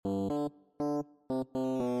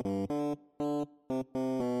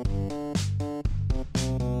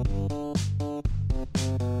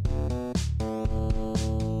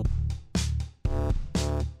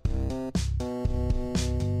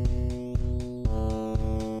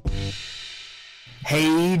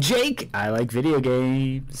Hey Jake, I like video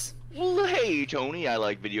games. Well, hey, Tony, I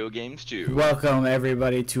like video games too. Welcome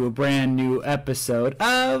everybody to a brand new episode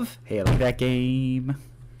of Hey, I Like That Game.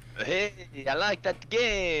 Hey, I like that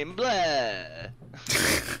game, blah.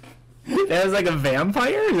 That was like a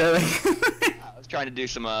vampire? Is that like... I was trying to do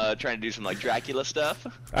some like Dracula stuff.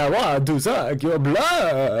 I want to suck your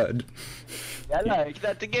blood. I like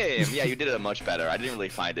that the game. Yeah, you did it much better. I didn't really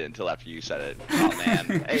find it until after you said it. Oh man.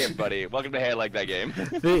 Hey everybody, welcome to Hey, I Like That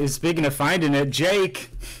Game. Speaking of finding it,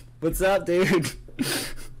 Jake, what's up, dude?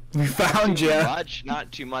 We found you.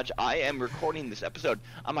 Not too much. I am recording this episode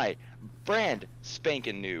on my brand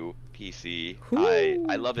spanking new PC.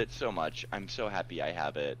 I love it so much. I'm so happy I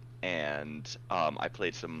have it. And I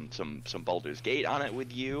played some Baldur's Gate on it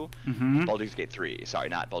with you. Mm-hmm. Baldur's Gate 3, sorry,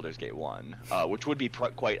 not Baldur's Gate 1, which would be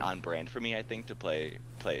quite on brand for me, I think, to play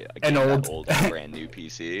a game An old brand new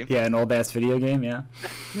PC. Yeah, an old ass video game, yeah.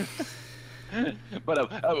 But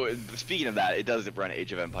speaking of that, it does run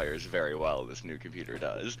Age of Empires very well. This new computer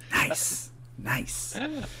does. Nice, nice.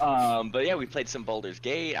 But yeah, we played some Baldur's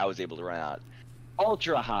Gate. I was able to run out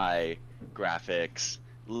ultra high graphics.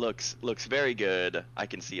 Looks very good. I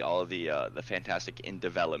can see all of the fantastic in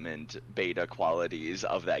development beta qualities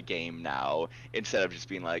of that game now, instead of just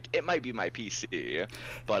being like, it might be my PC.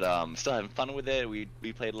 But still having fun with it. We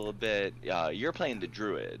played a little bit. You're playing the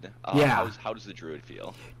Druid. Yeah. How does the Druid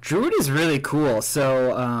feel? Druid is really cool.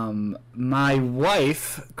 So my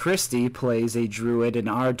wife Christy plays a Druid in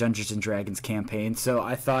our Dungeons and Dragons campaign. So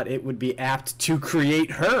I thought it would be apt to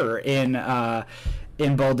create her in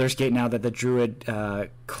Baldur's Gate now that the Druid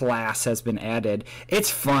class has been added. It's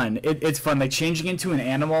fun. It's fun. Like, changing into an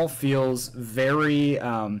animal feels very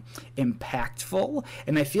impactful,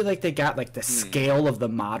 and I feel like they got like the scale of the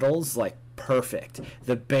models like perfect.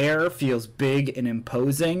 The bear feels big and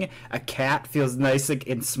imposing. A cat feels nice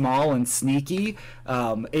and small and sneaky.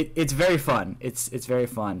 It's very fun. It's very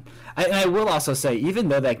fun. And I will also say, even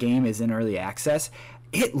though that game is in early access,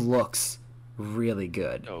 it looks really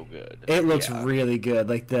good. Oh, good. It looks really good.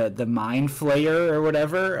 Like the Mind Flayer or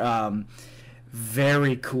whatever.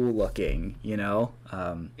 Very cool looking, you know.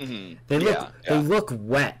 They look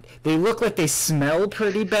wet. They look like they smell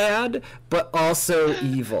pretty bad, but also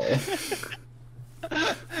evil.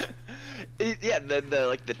 Yeah,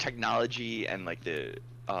 the technology and like the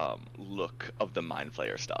look of the Mind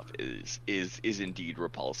Flayer stuff is indeed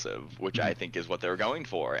repulsive, which I think is what they're going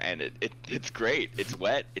for, and it's great. It's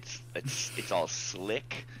wet. It's all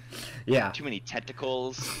slick. Yeah. Too many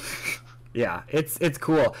tentacles. Yeah, it's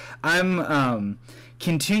cool. I'm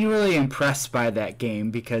continually impressed by that game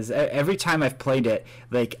because every time I've played it,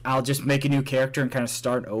 like, I'll just make a new character and kind of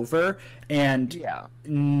start over, and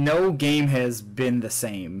no game has been the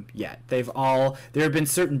same yet. There have been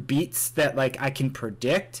certain beats that like I can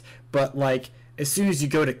predict, but like as soon as you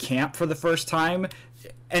go to camp for the first time,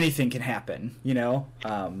 anything can happen, you know?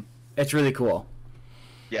 It's really cool.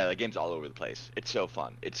 Yeah, the game's all over the place. It's so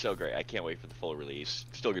fun. It's so great. I can't wait for the full release.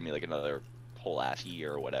 Still give me like another whole ass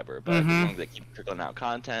year or whatever. But as long as they keep trickling out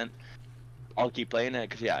content, I'll keep playing it.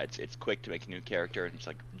 Cause yeah, it's quick to make a new character and just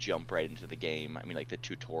like jump right into the game. I mean, like the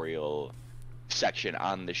tutorial section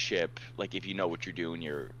on the ship. Like, if you know what you're doing,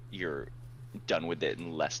 you're done with it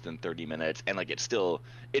in less than 30 minutes. And like it's still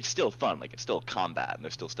fun. Like, it's still combat and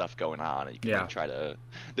there's still stuff going on. And you can like, try to.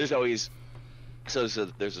 There's always. So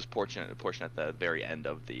there's this portion at the very end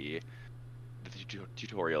of the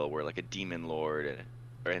tutorial where like a demon lord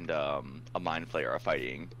and a Mind Flayer are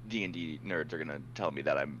fighting. D&D nerds are gonna tell me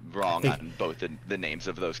that I'm wrong on both the names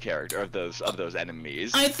of those characters of those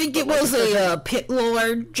enemies. I think it was a pit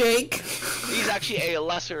lord, Jake. He's actually a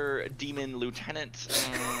lesser demon lieutenant.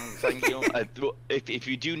 Thank you. If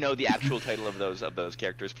you do know the actual title of those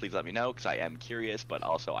characters, please let me know, because I am curious, but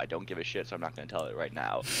also I don't give a shit, so I'm not going to tell it right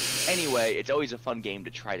now. Anyway, it's always a fun game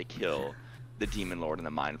to try to kill the Demon Lord and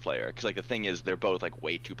the Mind Flayer, because like the thing is, they're both like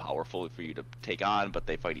way too powerful for you to take on, but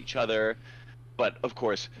they fight each other. But of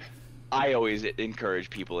course, I always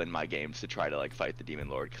encourage people in my games to try to like fight the Demon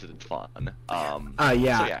Lord because it's fun. So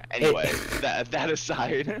yeah. Anyway, that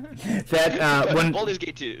aside, when Baldur's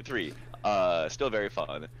Gate 3, still very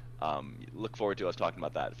fun. Look forward to us talking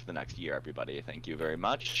about that for the next year, everybody. Thank you very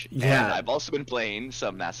much. Yeah. And I've also been playing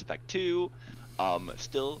some Mass Effect 2.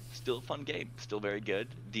 Still fun game. Still very good.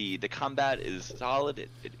 The combat is solid. It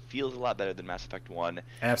feels a lot better than Mass Effect 1.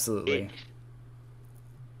 Absolutely.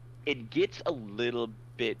 It gets a little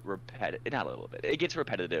bit repetitive. Not a little bit. It gets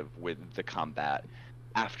repetitive with the combat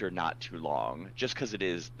after not too long, just because it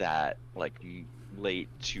is that like late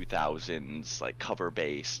 2000s like cover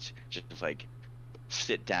based, just like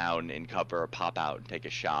sit down in cover, pop out and take a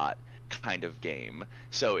shot kind of game.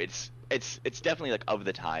 So it's it's definitely like of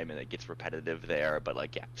the time, and it gets repetitive there. But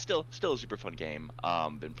like, yeah, still a super fun game.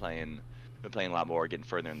 Been playing a lot more, getting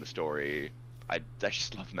further in the story. I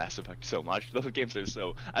just love Mass Effect so much. I love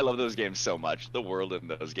those games so much. The world in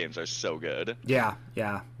those games are so good. Yeah.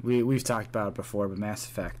 We've talked about it before, but Mass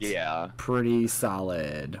Effect. Yeah. Pretty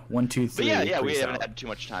solid. 1, 2, 3. But yeah, we solid. haven't had too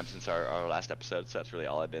much time since our last episode, so that's really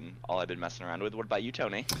all I've been messing around with. What about you,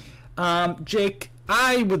 Tony? Jake,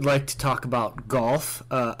 I would like to talk about golf.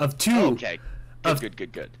 Of two. Okay.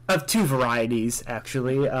 Good. Of two varieties,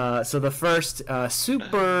 actually. So the first,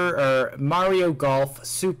 Mario Golf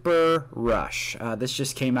Super Rush. This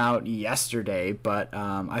just came out yesterday, but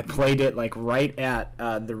I played it like right at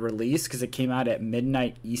the release because it came out at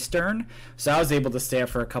midnight Eastern. So I was able to stay up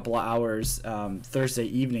for a couple of hours Thursday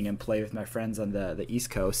evening and play with my friends on the East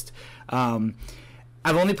Coast.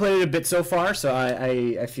 I've only played it a bit so far, so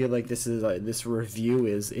I feel like this review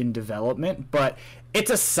is in development, but it's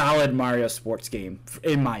a solid Mario sports game,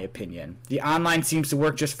 in my opinion. The online seems to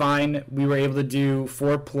work just fine. We were able to do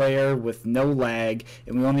 4-player with no lag,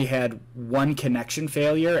 and we only had one connection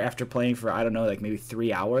failure after playing for, I don't know, like maybe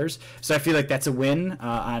 3 hours. So I feel like that's a win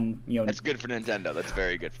on, you know... That's good for Nintendo. That's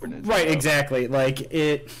very good for Nintendo. Right, exactly. Like,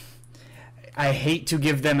 I hate to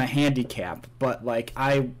give them a handicap, but, like,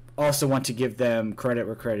 I also want to give them credit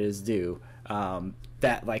where credit is due.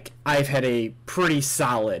 That, like, I've had a pretty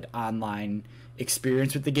solid online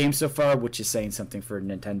experience with the game so far, which is saying something for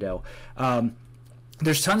Nintendo.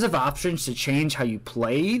 There's tons of options to change how you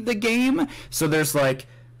play the game. So there's like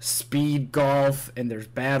speed golf, and there's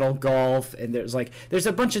battle golf, and there's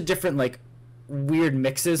a bunch of different like weird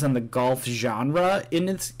mixes on the golf genre in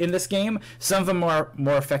this game. Some of them are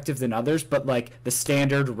more effective than others, but like the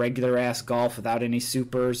standard regular ass golf without any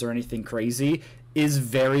supers or anything crazy is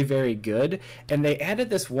very, very good. And they added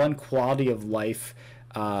this one quality of life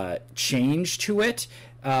change to it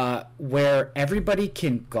where everybody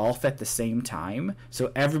can golf at the same time.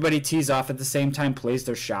 So everybody tees off at the same time, plays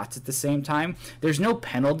their shots at the same time. There's no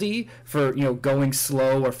penalty for, you know, going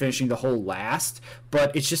slow or finishing the hole last,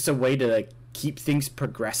 but it's just a way to like keep things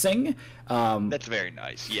progressing. That's very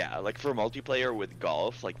nice. Yeah, like for multiplayer with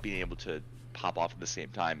golf, like being able to pop off at the same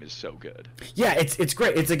time is so good. Yeah, it's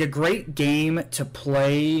great. It's like a great game to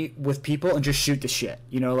play with people and just shoot the shit.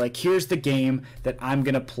 You know, like here's the game that I'm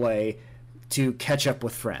gonna play to catch up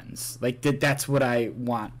with friends. Like that's what I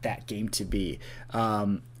want that game to be.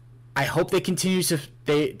 I hope they continue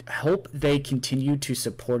to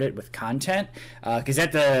support it with content because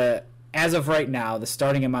as of right now, the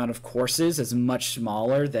starting amount of courses is much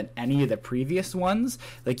smaller than any of the previous ones.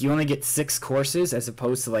 Like, you only get 6 courses as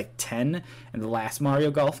opposed to, like, 10 in the last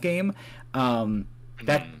Mario Golf game.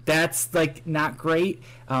 That's, like, not great.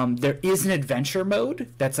 There is an adventure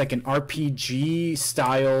mode that's, like, an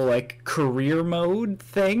RPG-style, like, career mode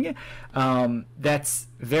thing. That's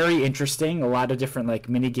very interesting. A lot of different, like,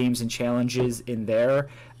 mini-games and challenges in there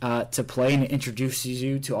to play, and it introduces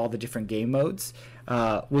you to all the different game modes.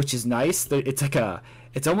 Which is nice.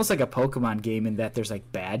 It's almost like a Pokemon game in that there's like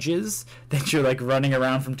badges that you're like running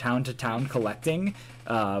around from town to town collecting,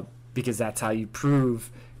 because that's how you prove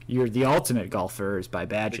you're the ultimate golfer is by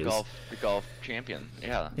badges. The golf champion.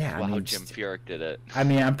 Yeah. Yeah. Well, how Jim Furyk did it. I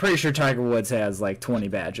mean, I'm pretty sure Tiger Woods has like 20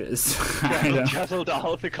 badges. Yeah, traveled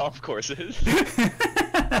all of the golf courses. But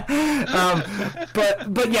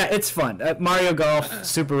yeah, it's fun. Mario Golf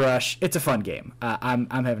Super Rush. It's a fun game. I'm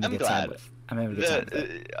having a good time with. I'm having a good time with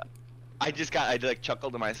it. I like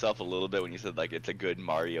chuckled to myself a little bit when you said like it's a good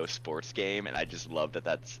Mario sports game, and I just love that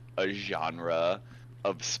that's a genre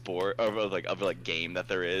of sport of game that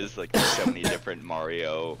there is. Like there's so many different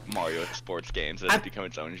Mario sports games that it's become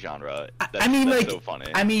its own genre. That's so funny.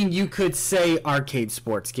 I mean, you could say arcade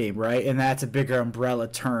sports game, right? And that's a bigger umbrella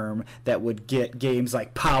term that would get games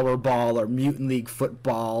like Powerball or Mutant League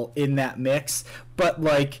Football in that mix. But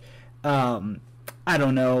like, I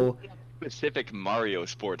don't know. Specific Mario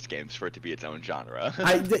sports games for it to be its own genre.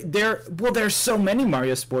 There's so many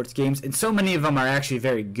Mario sports games, and so many of them are actually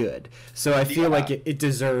very good. So I feel like it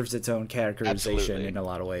deserves its own categorization. Absolutely. In a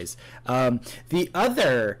lot of ways. The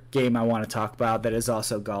other game I want to talk about that is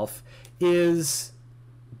also golf is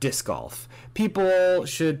disc golf. People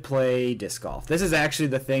should play disc golf. This is actually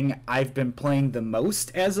the thing I've been playing the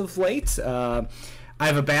most as of late. I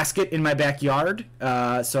have a basket in my backyard,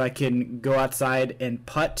 so I can go outside and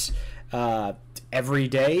putt every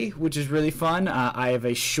day, which is really fun. I have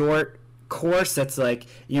a short course that's like,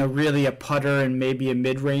 really a putter and maybe a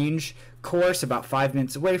mid-range course about 5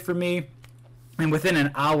 minutes away from me. And within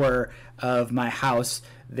an hour of my house,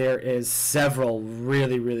 there is several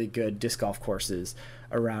really, really good disc golf courses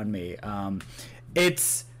around me.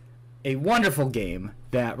 It's a wonderful game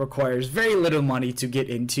that requires very little money to get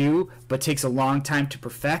into, but takes a long time to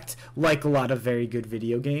perfect, like a lot of very good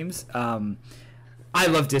video games. I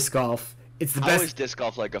love disc golf. It's the best. How is disc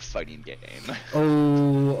golf like a fighting game?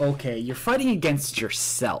 Oh, okay. You're fighting against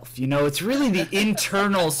yourself. You know, it's really the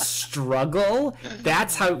internal struggle.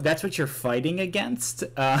 That's what you're fighting against.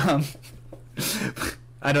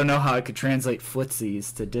 I don't know how I could translate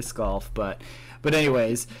footsies to disc golf, but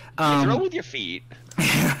anyways, You throw with your feet.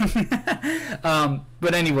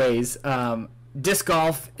 but anyways, disc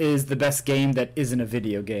golf is the best game that isn't a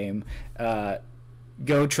video game.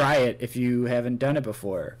 Go try it if you haven't done it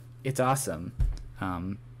before. It's awesome.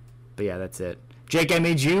 But yeah, that's it. Jake, I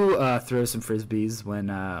made you throw some frisbees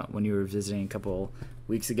when you were visiting a couple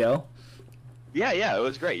weeks ago. Yeah, it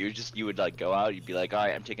was great. You would like go out. You'd be like, all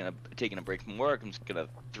right, I'm taking a break from work. I'm just gonna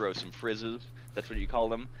throw some frizzes. That's what you call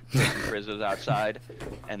them. Throw some frizzes outside,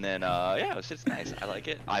 and then yeah, it's nice. I like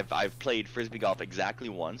it. I've played frisbee golf exactly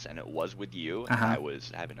once, and it was with you. And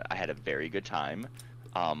I had a very good time.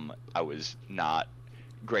 I was not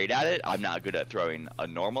great at it. I'm not good at throwing a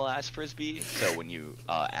normal ass frisbee. So when you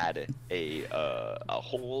add a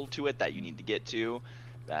hole to it that you need to get to,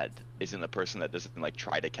 that isn't the person that doesn't like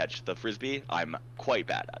try to catch the frisbee, I'm quite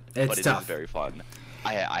bad at it. It's tough. It is very fun.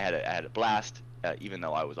 I had a blast, even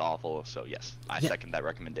though I was awful. So yes, I second that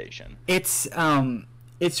recommendation. It's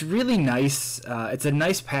really nice. It's a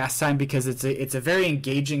nice pastime because it's a very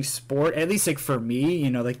engaging sport. At least like for me,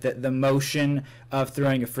 you know, like the motion of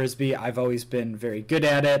throwing a frisbee. I've always been very good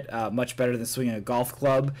at it, much better than swinging a golf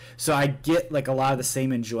club. So I get like a lot of the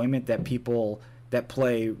same enjoyment that people that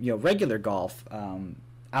play, you know, regular golf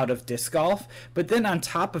out of disc golf. But then on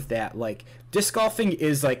top of that, like disc golfing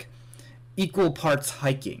is like equal parts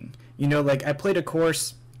hiking. You know, like I played a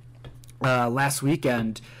course last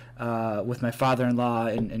weekend with my father-in-law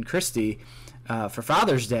and Christy for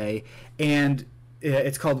Father's Day, and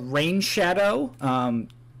it's called Rain Shadow.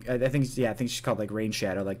 I think she's called like Rain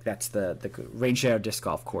Shadow. Like that's the Rain Shadow disc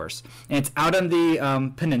golf course, and it's out on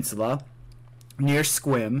the peninsula near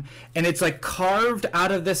Squim, and it's like carved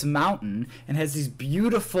out of this mountain and has these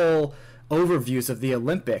beautiful overviews of the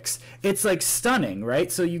Olympics. It's like stunning,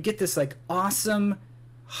 right? So you get this like awesome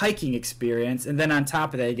hiking experience, and then on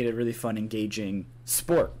top of that you get a really fun, engaging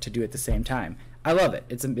sport to do at the same time. I love it.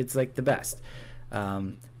 It's like the best.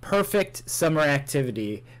 Perfect summer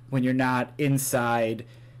activity when you're not inside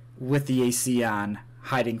with the AC on,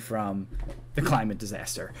 hiding from the climate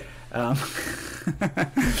disaster.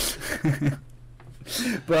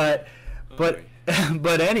 But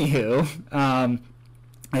anywho,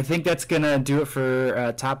 I think that's gonna do it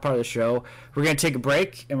for top part of the show. We're gonna take a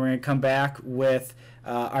break, and we're gonna come back with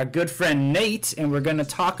our good friend Nate, and we're going to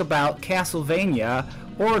talk about Castlevania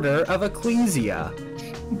Order of Ecclesia.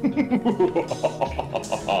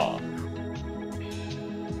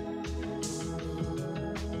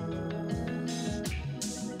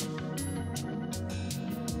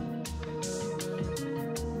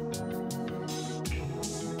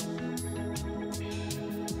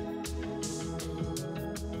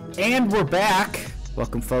 And we're back.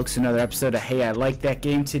 Welcome, folks, to another episode of Hey, I Like That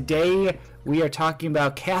Game. Today, we are talking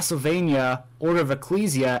about Castlevania Order of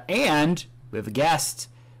Ecclesia, and we have a guest.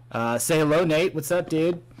 Say hello, Nate. What's up,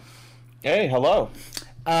 dude? Hey, hello.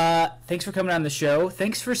 Thanks for coming on the show.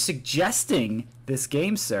 Thanks for suggesting this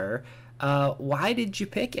game, sir. Why did you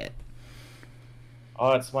pick it?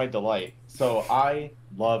 Oh, it's my delight. So I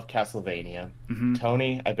love Castlevania. Mm-hmm.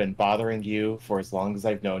 Tony, I've been bothering you for as long as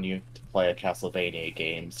I've known you to play a Castlevania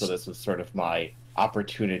game, so this was sort of my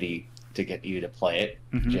opportunity to get you to play it.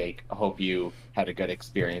 Mm-hmm. Jake, I hope you had a good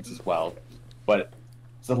experience as well. But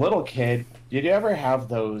as a little kid, did you ever have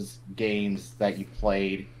those games that you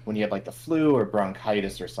played when you had like the flu or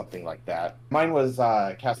bronchitis or something like that? Mine was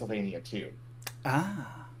Castlevania 2.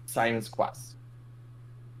 Simon's Quest.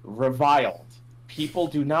 Reviled. People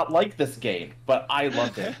do not like this game, but I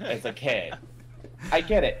loved it as a kid. I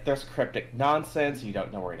get it. There's cryptic nonsense. You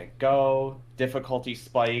don't know where to go. Difficulty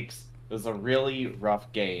spikes. It was a really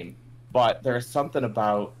rough game. But there's something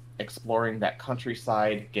about exploring that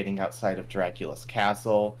countryside, getting outside of Dracula's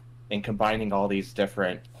castle, and combining all these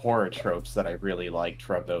different horror tropes that I really liked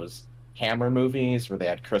from those Hammer movies where they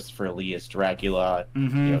had Christopher Lee as Dracula,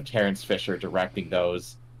 mm-hmm. you know, Terrence Fisher directing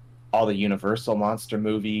those, all the Universal monster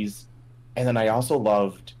movies. And then I also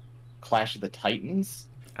loved Clash of the Titans.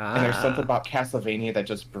 And there's something about Castlevania that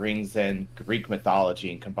just brings in Greek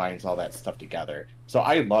mythology and combines all that stuff together. So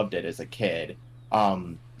I loved it as a kid.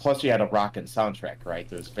 Plus you had a rockin' soundtrack, right?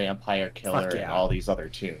 There's Vampire Killer and all these other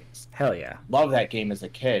tunes. Hell yeah. Love that game as a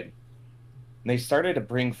kid. And they started to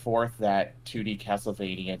bring forth that 2D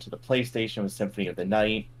Castlevania to the PlayStation with Symphony of the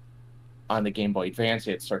Night. on the Game Boy Advance,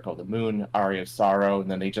 you had Circle of the Moon, Aria of Sorrow, and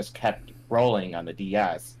then they just kept rolling on the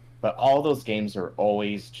DS. But all those games are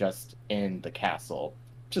always just in the castle,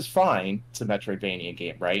 which is fine. It's a Metroidvania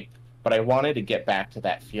game, right? But I wanted to get back to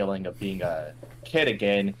that feeling of being a kid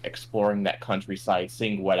again, exploring that countryside,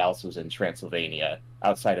 seeing what else was in Transylvania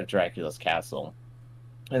outside of Dracula's castle.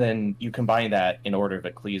 And then you combine that in Order of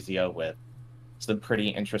Ecclesia with some pretty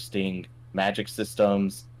interesting magic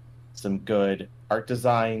systems, some good art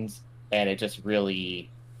designs, and it just really,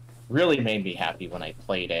 really made me happy when I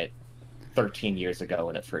played it 13 years ago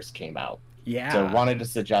when it first came out. Yeah. So wanted to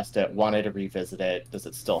suggest it, wanted to revisit it. Does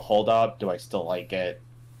it still hold up? Do I still like it?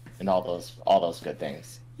 And all those good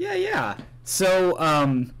things. Yeah. So,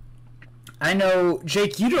 I know,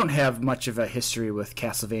 Jake, you don't have much of a history with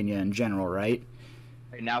Castlevania in general, right?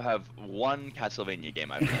 I now have one Castlevania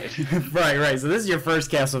game I've played. Right. So this is your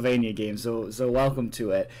first Castlevania game, so welcome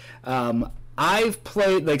to it. I've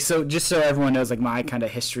played, like, so just so everyone knows, like, my kind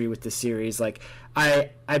of history with the series, like,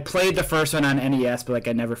 I played the first one on NES, but, like,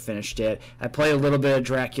 I never finished it. I played a little bit of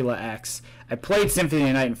Dracula X. I played Symphony of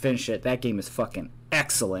the Night and finished it. That game is fucking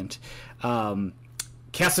excellent.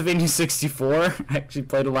 Castlevania 64, I actually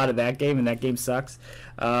played a lot of that game, and that game sucks.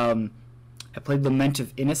 I played Lament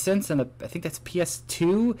of Innocence, and I think that's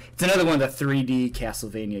PS2. It's another one of the 3D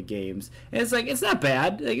Castlevania games. And it's like, it's not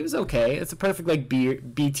bad. Like, it was okay. It's a perfect, like,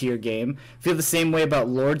 B tier game. I feel the same way about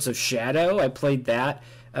Lords of Shadow. I played that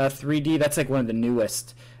 3D. That's like one of the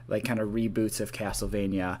newest, like, kind of reboots of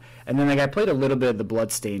Castlevania. And then, like, I played a little bit of the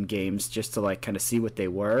Bloodstained games just to, like, kind of see what they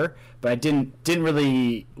were. But I didn't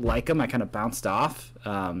really like them. I kind of bounced off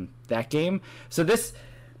that game. So this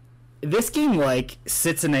game, like,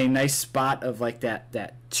 sits in a nice spot of, like, that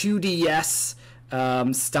 2DS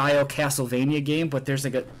style Castlevania game, but there's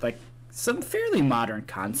like some fairly modern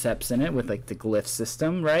concepts in it with, like, the glyph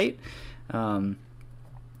system, right?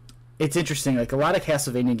 It's interesting. Like, a lot of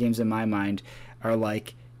Castlevania games in my mind are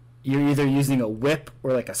like you're either using a whip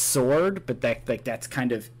or like a sword, but that's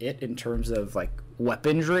kind of it in terms of, like,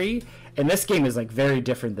 weaponry. And this game is, like, very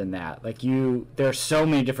different than that. Like, there are so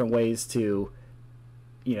many different ways to,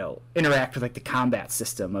 you know, interact with, like, the combat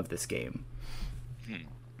system of this game.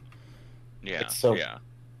 Yeah.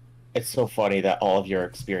 It's so funny that all of your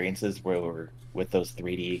experiences were with those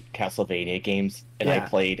 3D Castlevania games, and I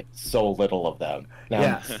played so little of them.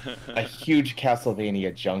 Now, I'm a huge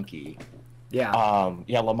Castlevania junkie. Yeah.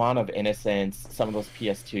 Lament of Innocence, some of those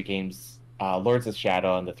PS2 games, Lords of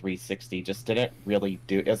Shadow on the 360 just didn't really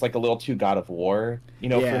do. It was like a little too God of War,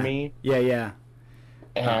 for me. Yeah.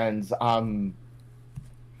 And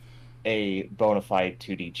a bona fide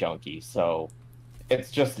 2D junkie, so it's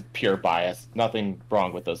just pure bias. Nothing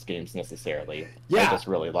wrong with those games necessarily. I just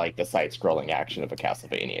really like the side-scrolling action of a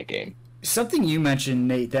Castlevania game. Something you mentioned,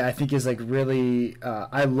 Nate, that I think is, like, really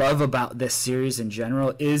I love about this series in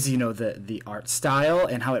general is, the art style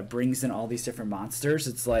and how it brings in all these different monsters.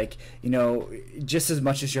 It's like, just as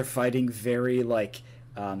much as you're fighting very, like,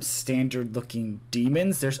 standard looking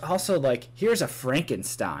demons, there's also, like, here's a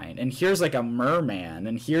Frankenstein, and here's, like, a merman,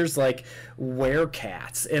 and here's, like,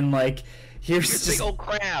 werecats, and, like, here's just a big old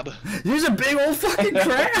crab. Here's a big old fucking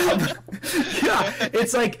crab. Yeah,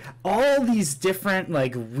 it's like all these different,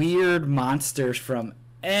 like, weird monsters from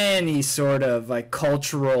any sort of, like,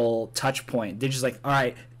 cultural touch point. They're just like, all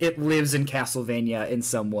right, it lives in Castlevania in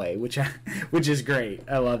some way, which is great.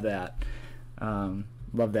 I love that.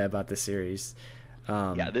 Love that about the series.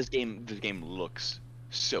 This game looks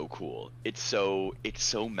so cool. It's so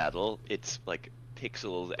metal. It's like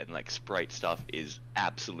pixels and, like, sprite stuff is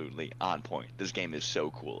absolutely on point. This game is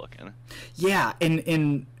so cool looking. Yeah,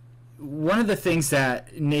 and one of the things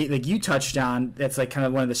that, Nate, like, you touched on, that's, like, kind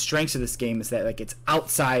of one of the strengths of this game is that, like, it's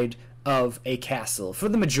outside of a castle for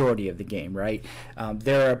the majority of the game, right?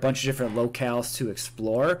 There are a bunch of different locales to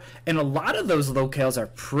explore, and a lot of those locales are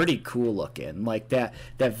pretty cool looking. Like that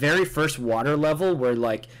very first water level where,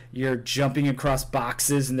 like, you're jumping across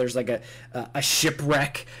boxes and there's, like, a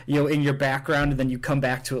shipwreck, in your background, and then you come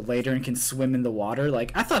back to it later and can swim in the water.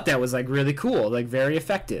 Like, I thought that was, like, really cool, like, very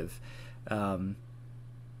effective. And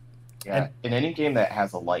in any game that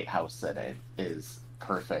has a lighthouse in it is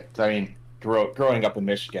perfect. I mean, growing up in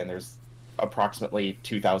Michigan, there's approximately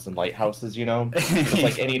 2,000 lighthouses, It's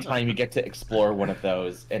like any time you get to explore one of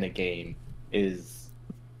those in a game is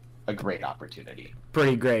a great opportunity.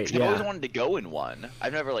 Pretty great, I've always wanted to go in one.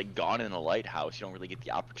 I've never, like, gone in a lighthouse. You don't really get the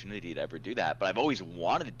opportunity to ever do that, but I've always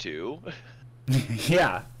wanted to.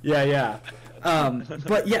 Yeah.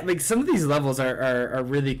 But yeah, like, some of these levels are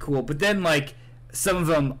really cool, but then, like, some of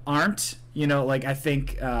them aren't, like, I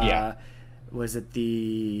think, was it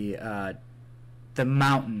the the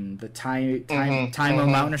mountain, the Taimo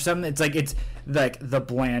Mountain or something. It's like the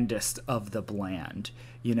blandest of the bland,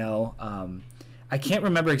 you know. I can't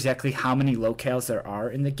remember exactly how many locales there are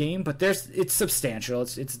in the game, but it's substantial.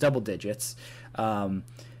 It's double digits. Out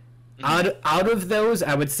of those,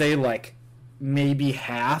 I would say like maybe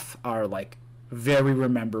half are like very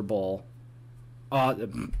memorable,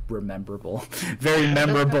 very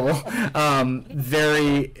memorable,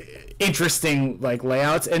 very interesting like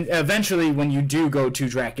layouts. And eventually, when you do go to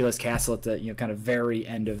Dracula's castle at the kind of very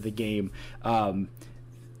end of the game,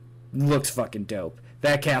 looked fucking dope.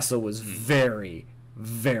 That castle was very,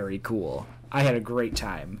 very cool. I had a great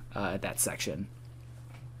time at that section.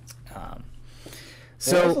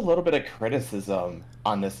 There was a little bit of criticism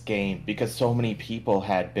on this game because so many people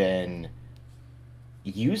had been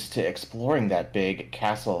used to exploring that big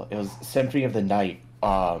castle. It was Symphony of the Night,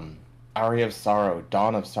 Aria of Sorrow,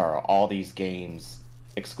 Dawn of Sorrow. All these games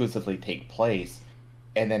exclusively take place,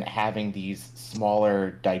 and then having these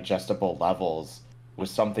smaller, digestible levels was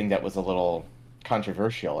something that was a little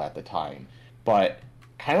controversial at the time. But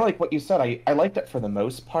kind of like what you said, I liked it for the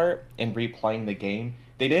most part in replaying the game.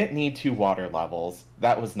 They didn't need 2 water levels.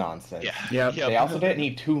 That was nonsense. Yeah. They also didn't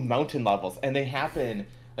need 2 mountain levels, and they happen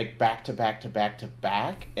like back to back to back to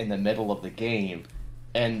back in the middle of the game.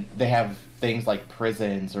 And they have things like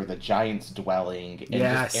prisons or the giant's dwelling and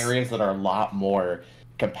just areas that are a lot more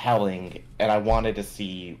compelling. And I wanted to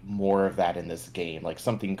see more of that in this game, like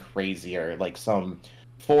something crazier, like some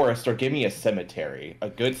forest, or give me a cemetery. A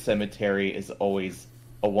good cemetery is always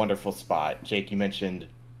a wonderful spot. Jake, you mentioned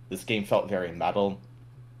this game felt very metal.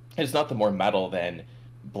 It's nothing more metal than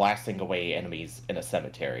blasting away enemies in a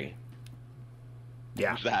cemetery.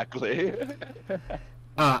 Yeah. Exactly.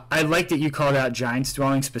 I like that you called out Giant's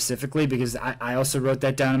Dwelling specifically because I also wrote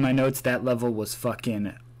that down in my notes. That level was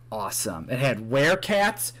fucking awesome. It had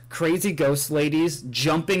werecats, crazy ghost ladies,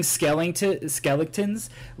 jumping skeletons,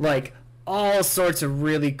 like all sorts of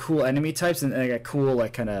really cool enemy types, and like a cool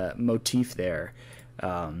like kind of motif there.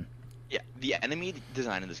 Yeah, the enemy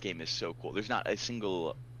design in this game is so cool. There's not a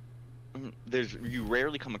single... you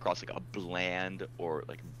rarely come across like a bland or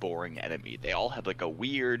like boring enemy. They all have like a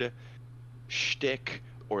weird shtick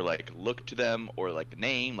or like look to them or like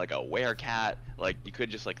name, like a werecat. Like you could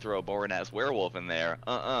just like throw a boring ass werewolf in there.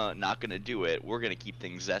 Not gonna do it. We're gonna keep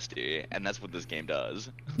things zesty, and that's what this game does.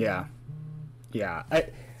 Yeah.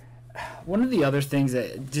 One of the other things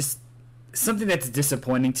that just something that's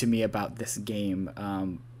disappointing to me about this game,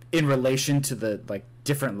 in relation to the like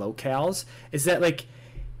different locales, is that like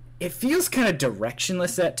it feels kind of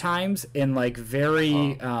directionless at times and like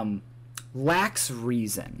very lacks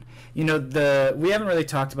reason. You know, we haven't really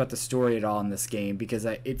talked about the story at all in this game because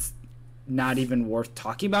it's not even worth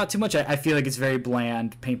talking about too much. I feel like it's very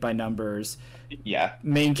bland, paint by numbers. Yeah.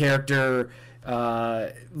 Main character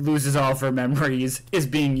loses all of her memories, is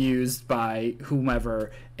being used by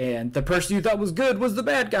whomever, and the person you thought was good was the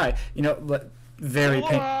bad guy. You know, very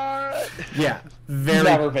yeah, very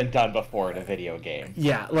never been done before in a video game.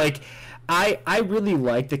 Yeah, like I really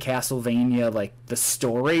like the Castlevania, like the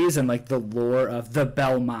stories and like the lore of the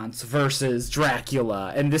Belmonts versus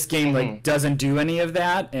Dracula, and this game like doesn't do any of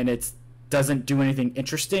that, and it doesn't do anything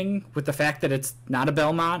interesting with the fact that it's not a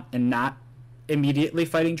Belmont and not immediately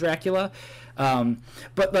fighting Dracula.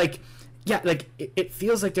 But like, yeah, like it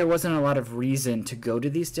feels like there wasn't a lot of reason to go to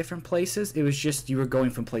these different places. It was just you were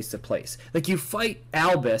going from place to place. Like you fight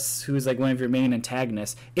Albus, who is like one of your main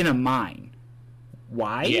antagonists, in a mine.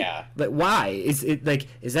 Why? Yeah. Like why? Is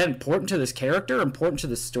that important to this character? Important to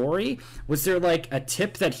the story? Was there like a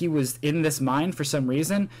tip that he was in this mine for some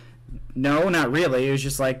reason? No, not really. It was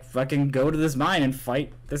just like fucking go to this mine and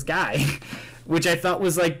fight this guy, which I thought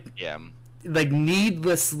was like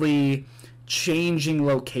needlessly changing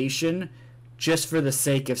location just for the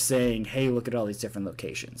sake of saying, hey, look at all these different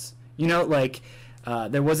locations. You know, like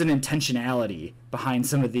there was an intentionality behind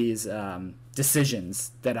some of these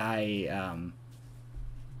decisions that I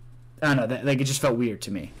don't know, that like it just felt weird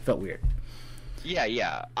to me. Felt weird.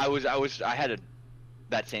 Yeah. I had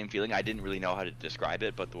that same feeling. I didn't really know how to describe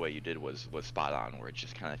it, but the way you did was spot on, where it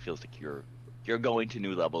just kind of feels like you're going to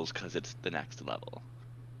new levels because it's the next level.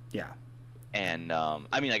 Yeah. And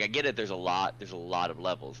I mean, like I get it. There's a lot of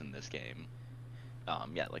levels in this game.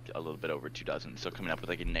 Yeah, like a little bit over 24. So coming up with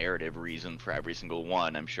like a narrative reason for every single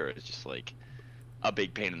one, I'm sure it's just like a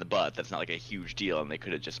big pain in the butt. That's not like a huge deal, and they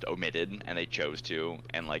could have just omitted, and they chose to,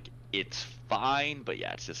 and like it's fine. But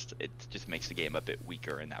yeah, it just makes the game a bit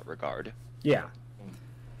weaker in that regard. Yeah.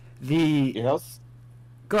 Go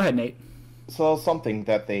ahead, Nate. So something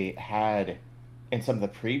that they had in some of the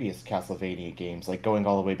previous Castlevania games, like going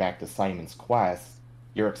all the way back to Simon's Quest,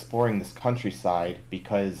 you're exploring this countryside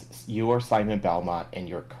because you are Simon Belmont and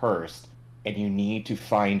you're cursed, and you need to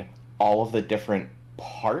find all of the different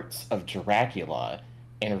parts of Dracula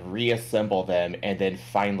and reassemble them, and then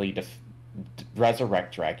finally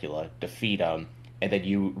resurrect Dracula, defeat him, and then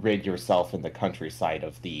you rid yourself in the countryside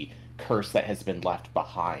of the curse that has been left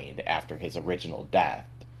behind after his original death.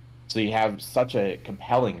 So you have such a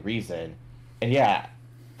compelling reason. And yeah,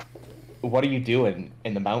 what are you doing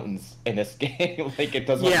in the mountains in this game? Like, it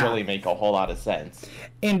doesn't really make a whole lot of sense.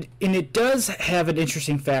 And it does have an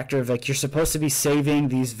interesting factor of, like, you're supposed to be saving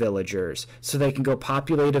these villagers so they can go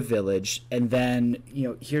populate a village, and then, you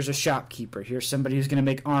know, here's a shopkeeper, here's somebody who's going to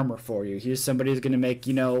make armor for you, here's somebody who's going to make,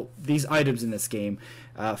 you know, these items in this game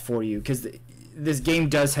for you, because this game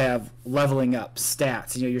does have leveling up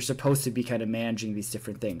stats. You know, you're supposed to be kind of managing these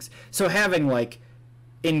different things. So having, like,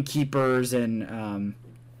 innkeepers and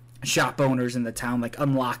shop owners in the town, like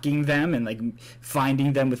unlocking them and like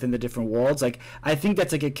finding them within the different worlds, like I think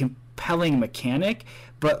that's like a compelling mechanic,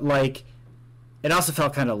 but like it also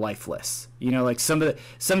felt kind of lifeless. You know, like some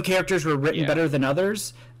characters were written better than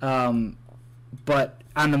others, but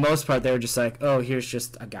on the most part they were just like, oh, here's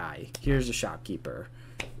just a guy, here's a shopkeeper,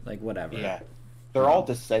 like whatever. Yeah, they're all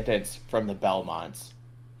descendants from the Belmonts,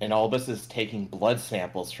 and Albus is taking blood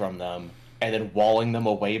samples from them and then walling them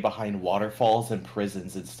away behind waterfalls and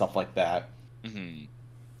prisons and stuff like that. Mm-hmm.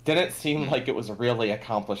 Didn't seem like it was really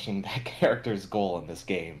accomplishing that character's goal in this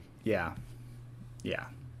game. Yeah. Yeah.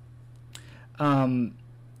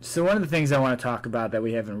 So one of the things I want to talk about that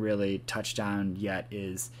we haven't really touched on yet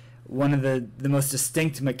is one of the most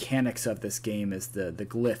distinct mechanics of this game is the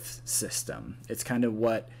glyph system. It's kind of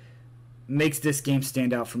what makes this game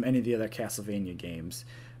stand out from any of the other Castlevania games.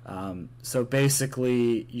 So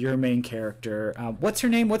basically, your main character, what's her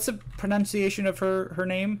name? What's the pronunciation of her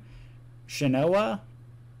name? Shanoa?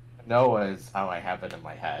 Noah is how I have it in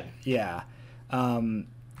my head. Yeah.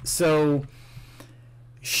 So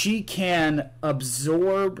she can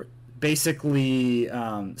absorb basically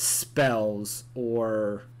spells,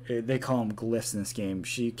 or they call them glyphs in this game.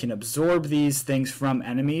 She can absorb these things from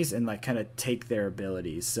enemies and like kind of take their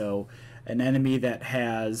abilities. So an enemy that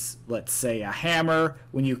has, let's say, a hammer,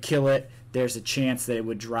 when you kill it, there's a chance that it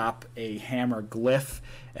would drop a hammer glyph,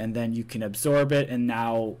 and then you can absorb it, and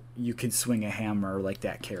now you can swing a hammer like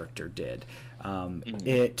that character did.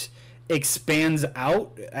 It expands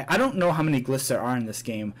out. I don't know how many glyphs there are in this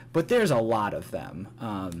game, but there's a lot of them.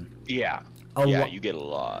 You get a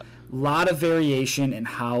lot. Lot of variation in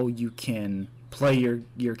how you can play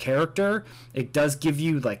your character. It does give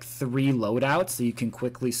you like 3 loadouts that you can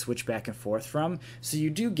quickly switch back and forth from, so you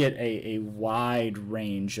do get a wide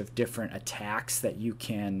range of different attacks that you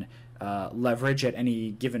can leverage at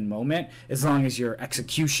any given moment, as long as your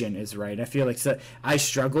execution is right. I feel like I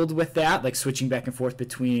struggled with that, like switching back and forth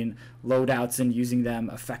between loadouts and using them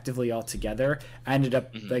effectively all together. I ended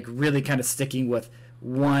up like really kind of sticking with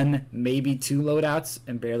 1, maybe 2 loadouts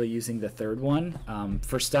and barely using the third one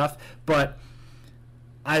for stuff. But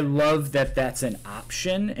I love that that's an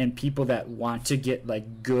option, and people that want to get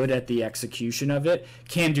like good at the execution of it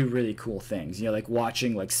can do really cool things. You know, like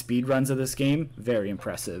watching like speed runs of this game, very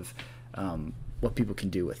impressive what people can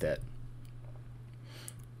do with it.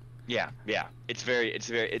 Yeah.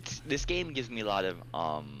 This game gives me a lot of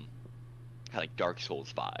kind of like Dark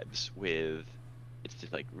Souls vibes. With it's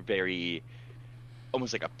just like very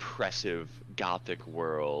almost like oppressive gothic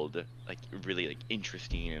world, like really like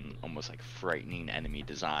interesting and almost like frightening enemy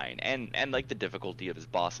design, and like the difficulty of his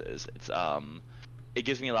bosses. It's it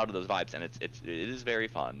gives me a lot of those vibes, and it is very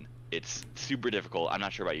fun. It's super difficult. I'm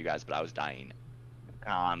not sure about you guys, but I was dying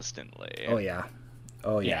constantly. Oh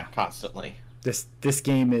yeah, constantly. This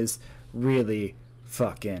game is really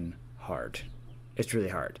fucking hard. It's really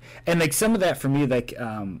hard, and like some of that for me, like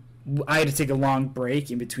I had to take a long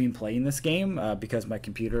break in between playing this game because my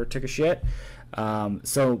computer took a shit.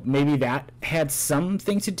 So maybe that had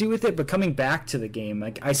something to do with it. But coming back to the game,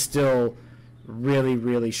 like I still really,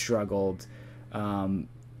 really struggled.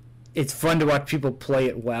 It's fun to watch people play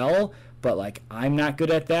it well, but like I'm not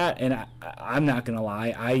good at that. And I'm not gonna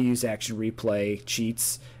lie, I use Action Replay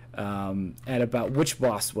cheats at about, which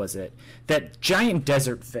boss was it? That giant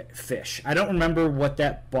desert fish. I don't remember what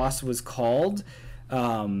that boss was called.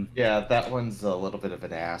 Yeah, that one's a little bit of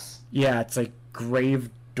an ass. Yeah, it's like Grave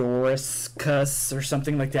Doriscus or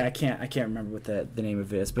something like that. I can't remember what the name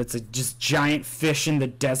of it is, but it's a just giant fish in the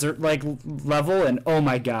desert like level, and oh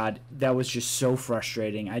my god, that was just so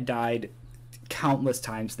frustrating. I died countless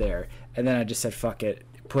times there, and then I just said fuck it,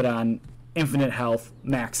 put on infinite health,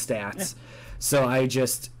 max stats. So I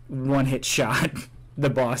just one hit shot the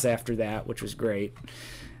boss after that, which was great.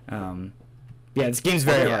 Yeah, this game's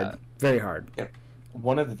very hard. Very hard. Yep.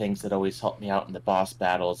 One of the things that always helped me out in the boss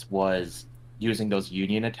battles was using those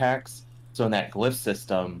union attacks. So in that glyph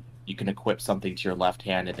system, you can equip something to your left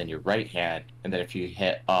hand and then your right hand, and then if you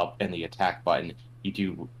hit up in the attack button, you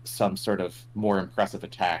do some sort of more impressive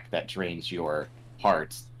attack that drains your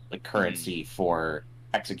hearts, like currency, for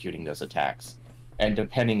executing those attacks. And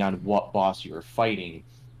depending on what boss you were fighting,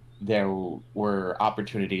 there were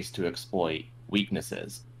opportunities to exploit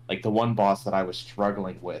weaknesses. Like the one boss that I was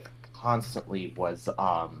struggling with constantly was,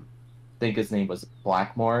 I think his name was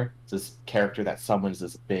Blackmore. It's this character that summons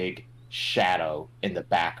this big shadow in the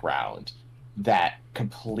background that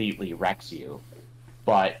completely wrecks you.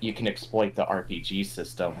 But you can exploit the RPG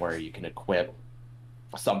system where you can equip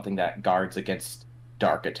something that guards against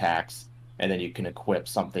dark attacks, and then you can equip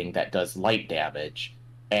something that does light damage,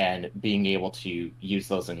 and being able to use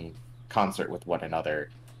those in concert with one another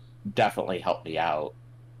definitely helped me out.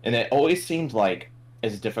 And it always seemed like,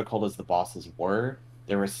 as difficult as the bosses were,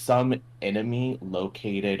 there was some enemy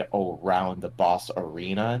located around the boss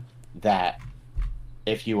arena that,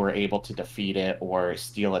 if you were able to defeat it or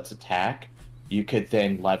steal its attack, you could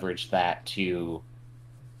then leverage that to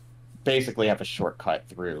basically have a shortcut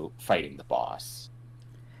through fighting the boss.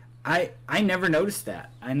 I never noticed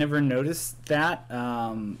that. I never noticed that.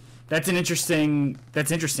 That's interesting.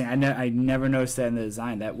 I never noticed that in the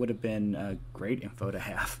design. That would have been great info to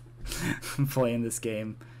have playing this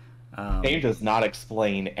game. Game does not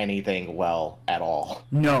explain anything well at all.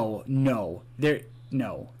 No,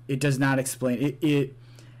 it does not explain it.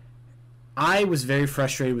 I was very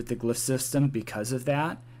frustrated with the glyph system because of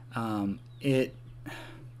that. It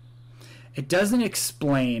doesn't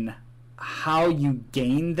explain how you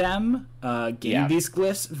gain them, these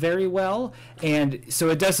glyphs very well. And so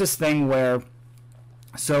it does this thing where,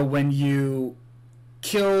 so when you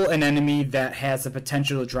kill an enemy that has the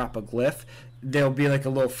potential to drop a glyph, there'll be like a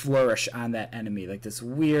little flourish on that enemy, like this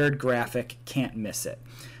weird graphic, can't miss it.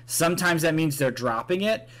 Sometimes that means they're dropping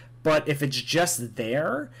it, but if it's just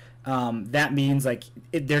there, that means like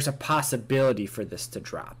there's a possibility for this to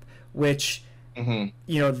drop, which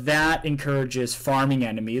that encourages farming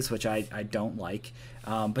enemies, which I don't like.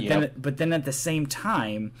 But then at the same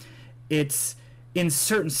time, it's in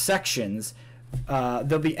certain sections,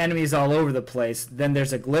 there'll be enemies all over the place. Then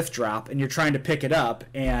there's a glyph drop, and you're trying to pick it up,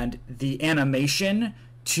 and the animation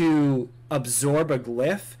to absorb a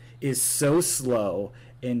glyph is so slow,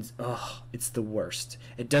 and it's the worst.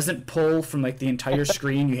 It doesn't pull from like the entire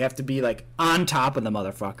screen. You have to be like on top of the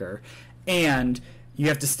motherfucker, and you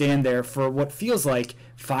have to stand there for what feels like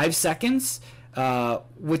 5 seconds,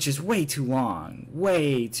 which is way too long.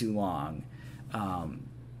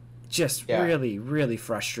 Really, really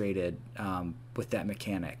frustrated with that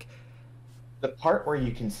mechanic. The part where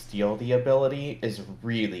you can steal the ability is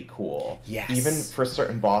really cool. Yes. Even for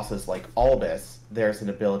certain bosses like Albus, there's an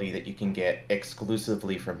ability that you can get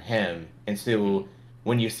exclusively from him. And so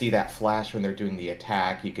when you see that flash when they're doing the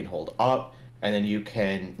attack, you can hold up, and then you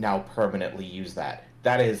can now permanently use that.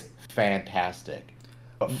 That is fantastic.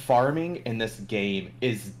 But farming in this game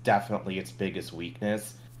is definitely its biggest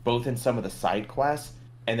weakness, both in some of the side quests,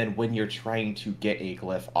 and then when you're trying to get a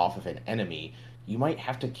glyph off of an enemy, you might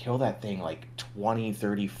have to kill that thing like 20,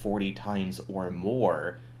 30, 40 times or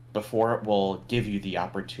more before it will give you the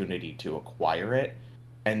opportunity to acquire it.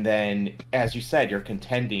 And then, as you said, you're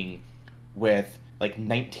contending with like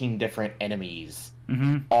 19 different enemies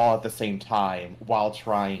all at the same time while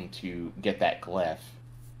trying to get that glyph.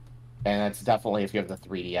 And that's definitely, if you have the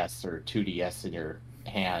 3DS or 2DS in your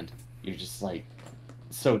hand, you're just like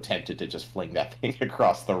so tempted to just fling that thing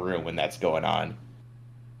across the room when that's going on.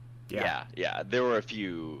 Yeah. There were a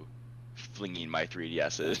few flinging my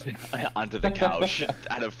 3DSs onto the couch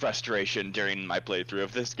out of frustration during my playthrough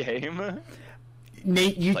of this game.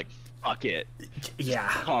 Nate, you like, fuck it. Yeah.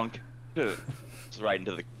 Honk. It's right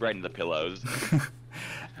into the pillows.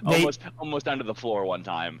 Nate... almost onto the floor one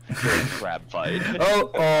time during a crab fight.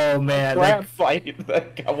 Oh man. Crab fight.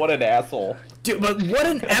 What an asshole. Dude, but what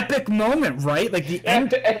an epic moment, right? Like the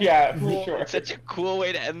end. Yeah, for sure. It's such a cool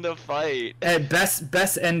way to end the fight.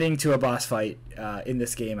 Best ending to a boss fight in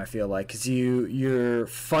this game, I feel like, because you're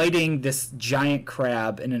fighting this giant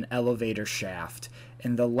crab in an elevator shaft,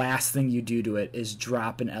 and the last thing you do to it is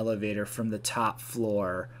drop an elevator from the top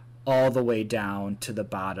floor all the way down to the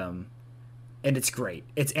bottom. And it's great.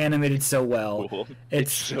 It's animated so well. Cool.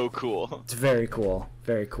 It's so cool. It's very cool.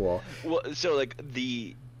 Very cool. Well, so like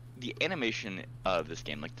the animation of this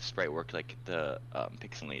game, like the sprite work, like the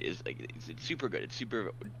pixelate is like it's super good. It's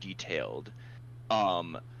super detailed.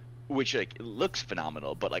 which like looks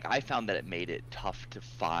phenomenal, but like I found that it made it tough to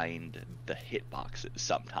find the hitboxes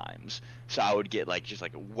sometimes. So I would get like just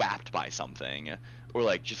like whapped by something, or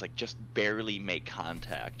like just barely make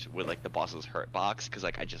contact with like the boss's hurt box because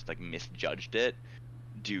like I just like misjudged it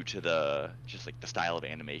due to the just like the style of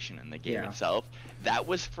animation in the game itself. That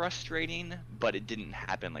was frustrating, but it didn't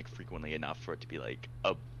happen like frequently enough for it to be like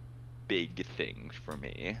a big thing for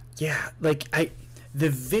me. Yeah, like the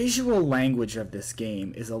visual language of this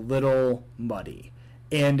game is a little muddy,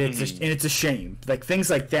 and it's a shame. Like things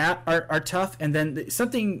like that are tough. And then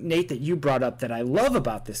something, Nate, that you brought up that I love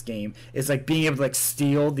about this game is like being able to like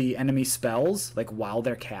steal the enemy spells like while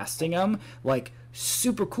they're casting them. Like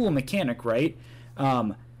super cool mechanic, right?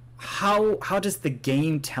 How does the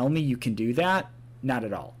game tell me you can do that? Not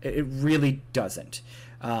at all. It really doesn't.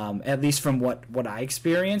 At least from what I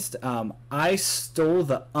experienced. I stole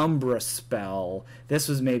the Umbra spell. This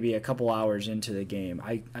was maybe a couple hours into the game.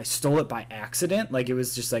 I stole it by accident. Like, it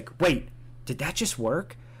was just like, wait, did that just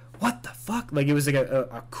work? What the fuck? Like, it was like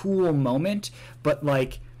a cool moment. But,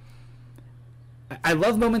 like, I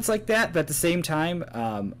love moments like that. But at the same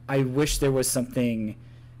time, I wish there was something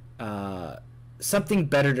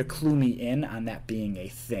better to clue me in on that being a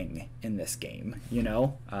thing in this game, you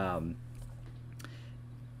know?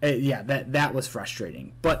 Yeah, that was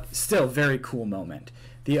frustrating, but still very cool moment.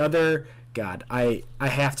 The other, God, I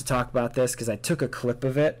have to talk about this because I took a clip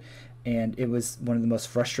of it, and it was one of the most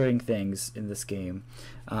frustrating things in this game.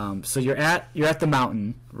 So you're at the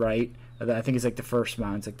mountain, right? I think it's like the first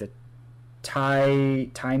mountain. It's like the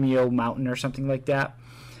Taimio Mountain or something like that.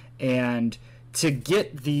 And to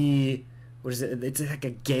get the, what is it? It's like a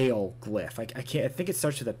Gale glyph. I think it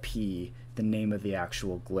starts with a P, the name of the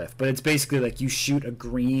actual glyph, but it's basically like you shoot a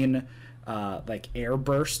green like air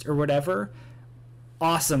burst or whatever.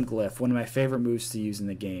 Awesome glyph, one of my favorite moves to use in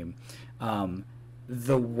the game.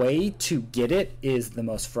 The way to get it is the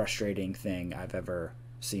most frustrating thing I've ever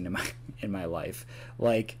seen in my life.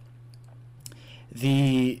 Like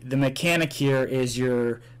the mechanic here is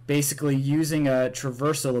you're basically using a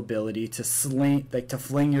traversal ability to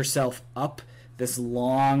fling yourself up this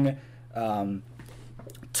long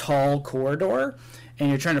tall corridor, and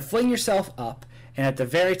you're trying to fling yourself up, and at the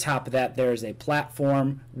very top of that there's a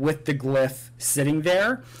platform with the glyph sitting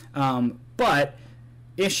there, but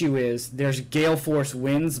issue is there's gale force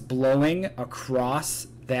winds blowing across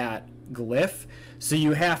that glyph, so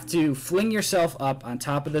you have to fling yourself up on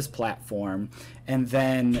top of this platform and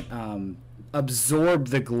then absorb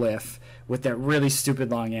the glyph with that really stupid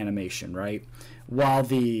long animation, right, while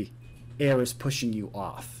the air is pushing you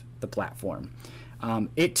off the platform.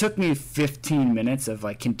 It took me 15 minutes of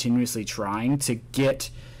like continuously trying to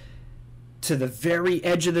get to the very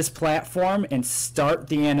edge of this platform and start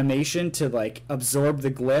the animation to like absorb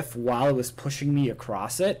the glyph while it was pushing me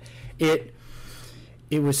across it. It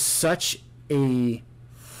was such a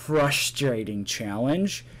frustrating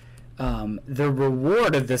challenge. The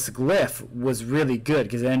reward of this glyph was really good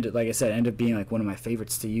because it ended up being like one of my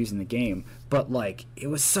favorites to use in the game. But like it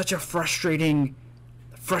was such a frustrating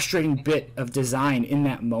bit of design in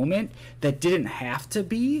that moment that didn't have to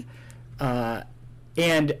be, and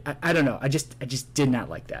I don't know, I just did not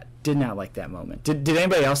like that moment. Did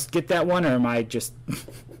anybody else get that one, or am I just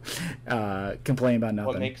complaining about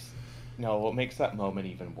nothing? What makes that moment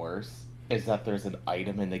even worse is that there's an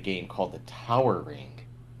item in the game called the Tower Ring,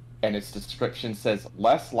 and its description says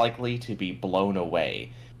less likely to be blown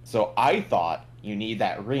away. So I thought you need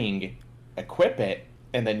that ring, equip it,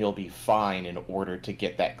 and then you'll be fine in order to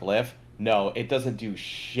get that glyph. No, it doesn't do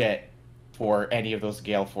shit for any of those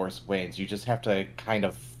gale force winds. You just have to kind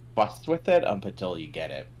of fuss with it up until you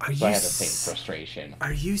get it. So I had the same frustration.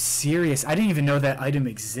 Are you serious? I didn't even know that item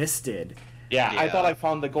existed. Yeah, I thought I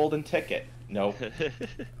found the golden ticket. Nope.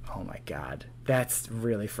 Oh my god. That's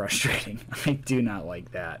really frustrating. I do not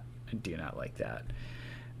like that.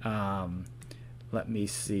 Let me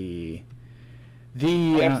see.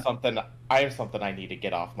 I have something I need to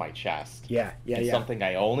get off my chest. Yeah. Something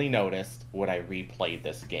I only noticed when I replayed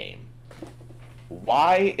this game.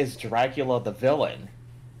 Why is Dracula the villain?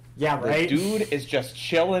 Yeah, right? The dude is just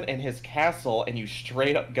chilling in his castle, and you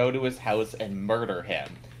straight up go to his house and murder him.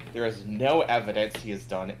 There is no evidence he has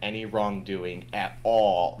done any wrongdoing at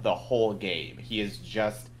all the whole game. He is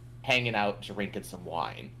just hanging out, drinking some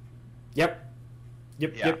wine. Yep.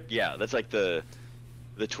 Yeah, that's like the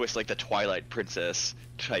twist, like the Twilight Princess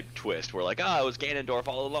type twist, where like, it was Ganondorf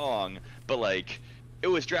all along, but like, it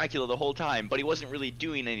was Dracula the whole time, but he wasn't really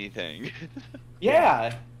doing anything.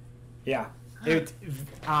 Yeah. It's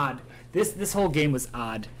odd. This whole game was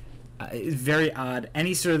odd. Very odd.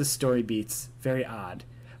 Any sort of the story beats, very odd.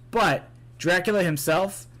 But Dracula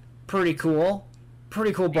himself, pretty cool.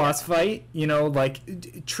 Pretty cool boss fight, you know,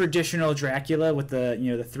 like traditional Dracula with the,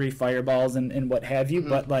 you know, the 3 fireballs and what have you,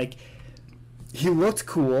 but like he looked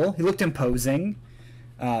cool, he looked imposing.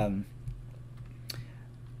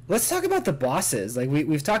 Let's talk about the bosses. Like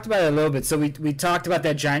we've talked about it a little bit. So we talked about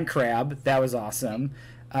that giant crab, that was awesome.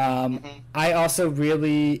 I also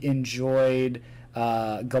really enjoyed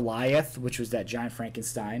Goliath, which was that giant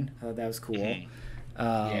Frankenstein. That was cool.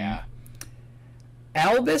 Yeah.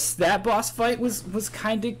 Albus, that boss fight was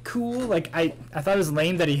kind of cool. Like I thought it was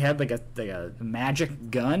lame that he had like a magic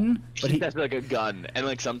gun, but he has like a gun, and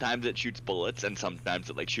like sometimes it shoots bullets, and sometimes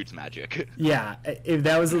it like shoots magic. Yeah,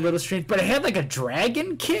 that was a little strange. But it had like a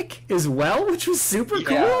dragon kick as well, which was super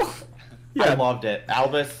cool. Yeah, I loved it.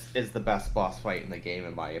 Albus is the best boss fight in the game,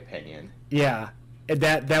 in my opinion. Yeah,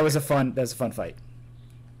 that was a fun fight.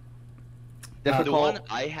 The one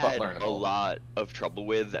I had a lot of trouble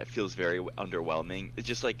with that feels very underwhelming is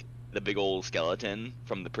just like the big old skeleton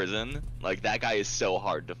from the prison. Like that guy is so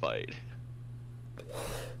hard to fight.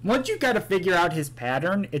 Once you got to figure out his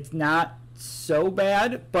pattern, it's not so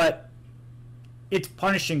bad, but it's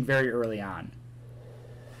punishing very early on.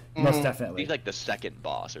 Most definitely. He's like the second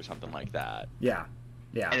boss or something like that. Yeah.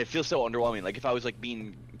 Yeah. And it feels so underwhelming. Like if I was like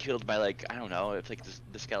being killed by like, I don't know, if like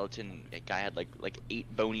the skeleton guy had like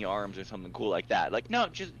 8 bony arms or something cool like that. Like no,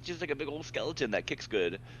 just like a big old skeleton that kicks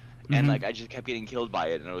good. And like I just kept getting killed by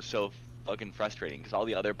it, and it was so fucking frustrating because all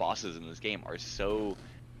the other bosses in this game are so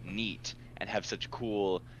neat and have such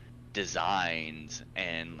cool designs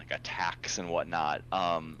and like attacks and whatnot.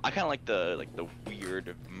 I kind of like the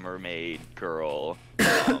weird mermaid girl.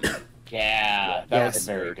 Yeah, that was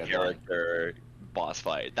a very good character boss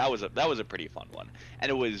fight. That was a pretty fun one, and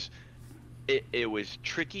it was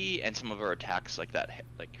tricky, and some of her attacks like that,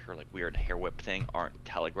 like her like weird hair whip thing, aren't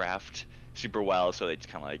telegraphed super well, so they just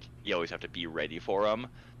kind of like you always have to be ready for them.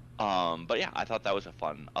 But yeah, I thought that was a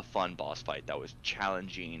fun boss fight that was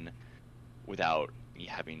challenging without me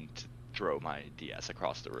having to throw my DS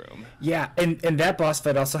across the room. Yeah, and that boss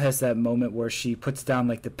fight also has that moment where she puts down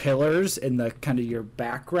like the pillars in the kind of your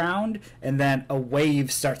background, and then a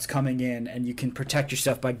wave starts coming in, and you can protect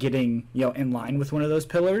yourself by getting, you know, in line with one of those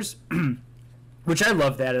pillars. Which I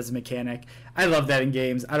love that as a mechanic. I love that in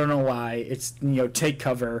games. I don't know why. It's, you know, take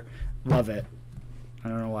cover. Love it. I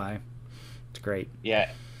don't know why. It's great. Yeah.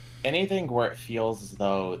 Anything where it feels as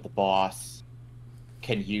though the boss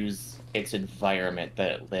can use its environment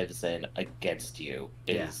that it lives in against you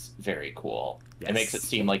is very cool. Yes. It makes it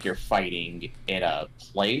seem like you're fighting in a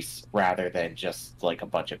place rather than just like a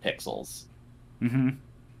bunch of pixels.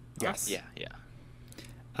 Yes. Yeah.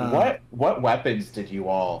 What weapons did you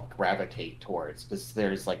all gravitate towards? Because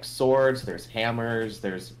there's like swords, there's hammers,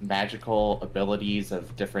 there's magical abilities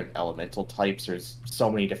of different elemental types. There's so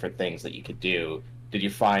many different things that you could do. Did you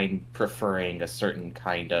find preferring a certain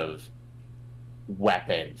kind of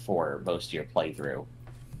weapon for most of your playthrough?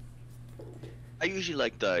 I usually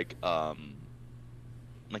like the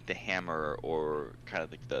hammer or kind of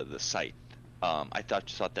like the scythe. I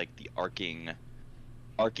thought like the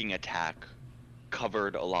arcing attack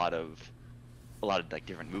covered a lot of like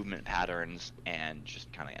different movement patterns and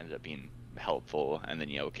just kind of ended up being helpful. And then,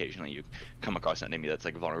 you know, occasionally you come across an enemy that's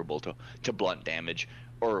like vulnerable to blunt damage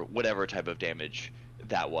or whatever type of damage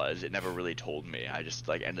that was. It never really told me. I just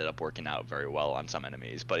like ended up working out very well on some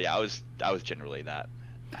enemies. But yeah, I was generally that.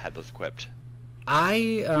 I had those equipped.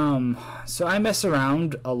 So I mess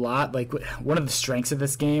around a lot. Like one of the strengths of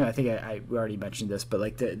this game, I think I already mentioned this, but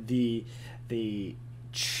like the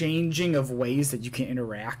changing of ways that you can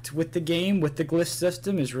interact with the game with the glyph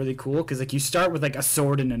system is really cool, because like you start with like a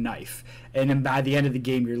sword and a knife, and then by the end of the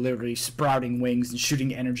game you're literally sprouting wings and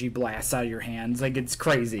shooting energy blasts out of your hands. Like it's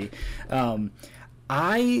crazy.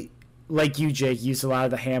 I, like you, Jake, use a lot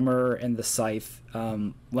of the hammer and the scythe.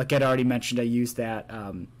 Like I'd already mentioned, I use that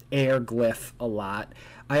air glyph a lot.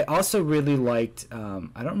 I also really liked, I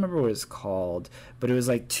don't remember what it's called, but it was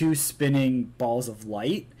like 2 spinning balls of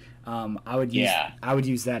light. I would use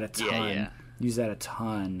that a ton. Use that a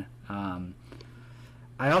ton.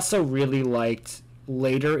 I also really liked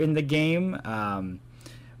later in the game.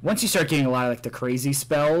 Once you start getting a lot of like the crazy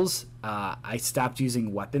spells, I stopped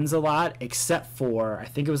using weapons a lot, except for I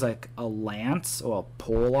think it was like a lance or a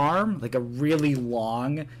pole arm, like a really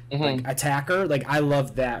long like attacker. Like I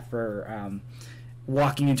love that for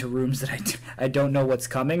walking into rooms that I don't know what's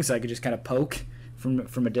coming, so I could just kind of poke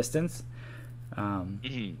from a distance.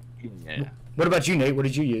 Yeah. What about you, Nate? What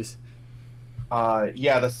did you use?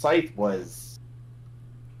 The scythe was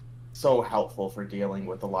so helpful for dealing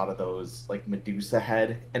with a lot of those like Medusa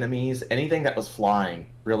head enemies. Anything that was flying,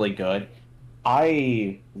 really good.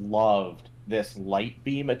 I loved this light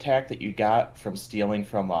beam attack that you got from stealing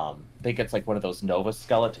from I think it's like one of those Nova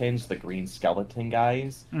skeletons, the green skeleton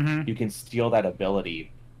guys. Mm-hmm. You can steal that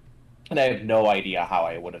ability, and I have no idea how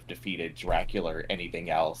I would have defeated Dracula or anything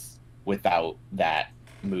else without that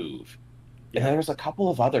move. And then there's a couple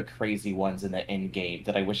of other crazy ones in the end game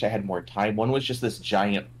that I wish I had more time. One was just this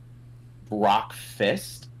giant rock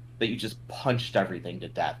fist that you just punched everything to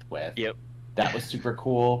death with. Yep. That was super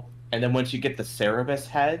cool. And then once you get the Cerebus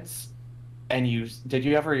heads, and did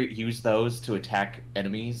you ever use those to attack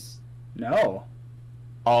enemies? No.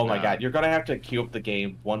 Oh my god, you're gonna have to queue up the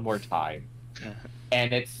game one more time.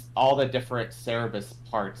 And it's all the different Cerebus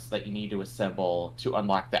parts that you need to assemble to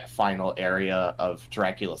unlock that final area of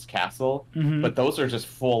Dracula's castle. Mm-hmm. But those are just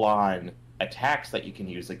full-on attacks that you can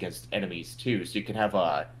use against enemies too. So you can have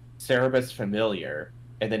a Cerebus familiar,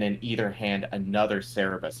 and then in either hand another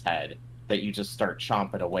Cerebus head that you just start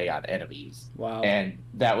chomping away on enemies. Wow. And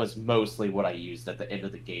that was mostly what I used at the end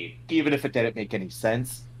of the game. Even if it didn't make any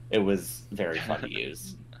sense, it was very fun to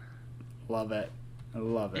use. Love it. I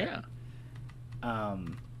love it. Yeah.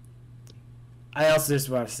 I also just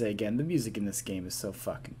want to say again, the music in this game is so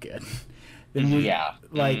fucking good. Yeah.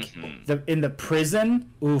 Like in the prison,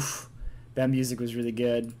 oof, that music was really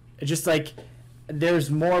good. It's just like there's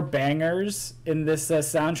more bangers in this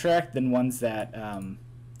soundtrack than ones that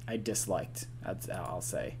I disliked. I'll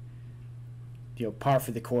say. You know, par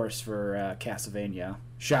for the course for Castlevania.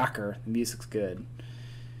 Shocker, the music's good.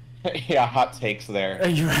 Yeah, hot takes there.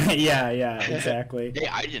 yeah, exactly.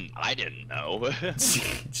 Yeah, I didn't know.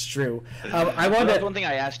 It's true. I wanted. That's one thing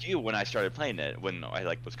I asked you when I started playing it. When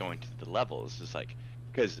I was going to the levels, is like,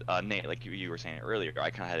 because Nate, like you were saying earlier,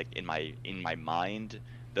 I kind of had in my mind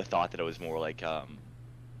the thought that it was more like a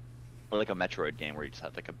Metroid game where you just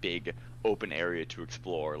have like a big open area to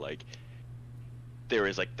explore. Like there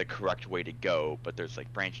is like the correct way to go, but there's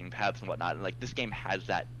like branching paths and whatnot. And like this game has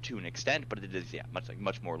that to an extent, but it is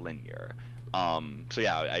much more linear. So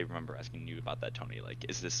yeah, I remember asking you about that, Tony. Like,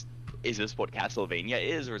 is this what Castlevania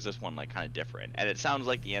is, or is this one like kind of different? And it sounds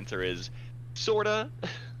like the answer is sorta.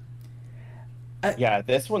 Yeah,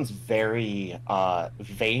 this one's very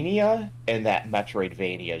Vania in that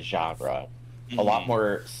Metroidvania genre. Mm-hmm. A lot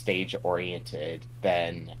more stage oriented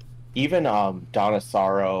than even Dawn of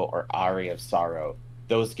Sorrow or Aria of Sorrow.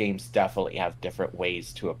 Those games definitely have different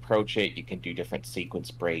ways to approach it. You can do different sequence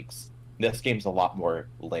breaks. This game's a lot more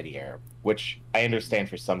linear, which I understand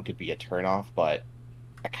for some could be a turnoff, but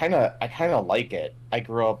I kind of like it. I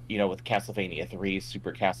grew up, with Castlevania 3,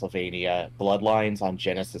 Super Castlevania, Bloodlines on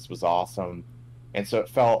Genesis was awesome, and so it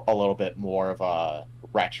felt a little bit more of a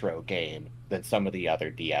retro game than some of the other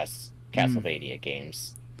DS Castlevania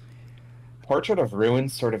games. Portrait of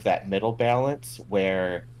Ruins sort of that middle balance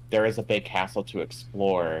where there is a big castle to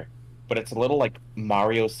explore, but it's a little like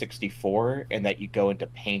Mario 64 in that you go into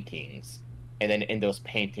paintings, and then in those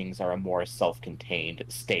paintings are a more self-contained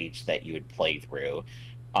stage that you would play through.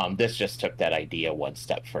 This just took that idea one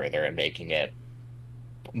step further and making it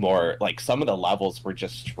more like some of the levels were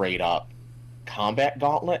just straight up combat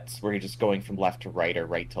gauntlets where you're just going from left to right or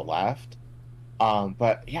right to left.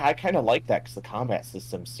 But yeah, I kind of like that because the combat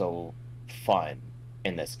system's so fun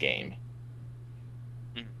in this game.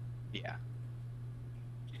 Yeah.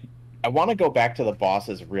 I want to go back to the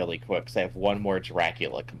bosses really quick because I have one more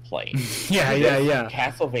Dracula complaint. Yeah.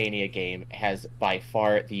 Castlevania game has by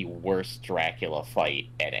far the worst Dracula fight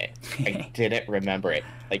in it. I didn't remember it.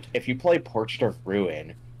 Like, if you play Portrait of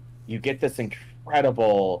Ruin, you get this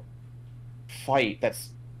incredible fight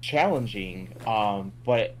that's challenging,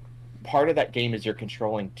 but part of that game is you're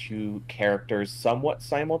controlling two characters somewhat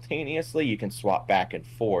simultaneously. You can swap back and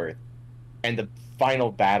forth, and the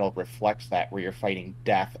final battle reflects that, where you're fighting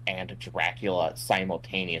Death and Dracula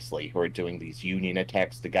simultaneously, who are doing these union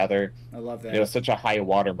attacks together. I love that. It was such a high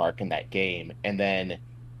watermark in that game. And then,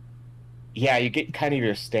 yeah, you get kind of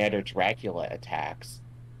your standard Dracula attacks.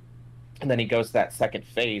 And then he goes to that second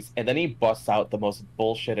phase, and then he busts out the most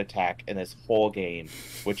bullshit attack in this whole game,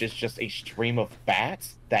 which is just a stream of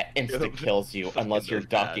bats that instant kills you unless you're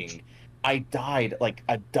ducking. Bats. I died like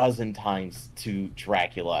a dozen times to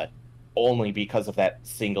Dracula only because of that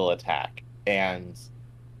single attack. And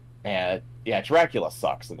yeah, Dracula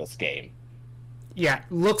sucks in this game. Yeah,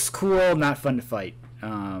 looks cool, not fun to fight.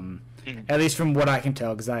 At least from what I can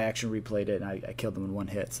tell, because I actually replayed it and I killed them in one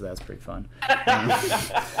hit, so that's pretty fun.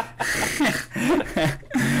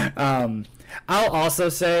 I'll also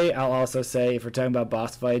say, if we're talking about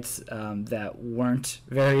boss fights that weren't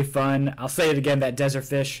very fun, I'll say it again, that Desert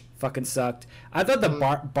Fish fucking sucked. I thought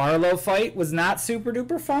the Barlow fight was not super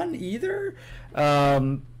duper fun either.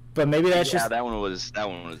 But maybe that's just... that one was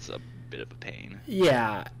bit of a pain.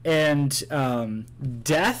 Yeah, and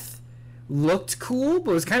Death looked cool,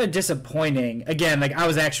 but was kind of disappointing. Again, like I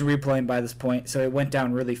was actually replaying by this point, so it went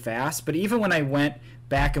down really fast. But even when I went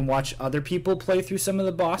back and watched other people play through some of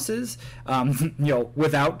the bosses,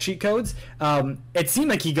 without cheat codes, it seemed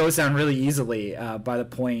like he goes down really easily by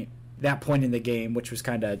that point in the game, which was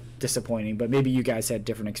kind of disappointing. But maybe you guys had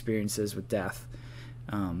different experiences with Death.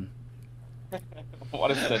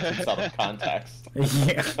 What a sentence out of context.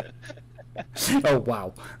 Yeah. Oh,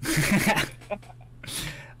 wow.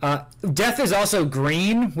 Death is also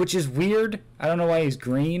green, which is weird. I don't know why he's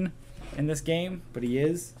green in this game, but he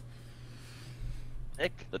is.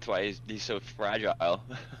 That's why he's so fragile.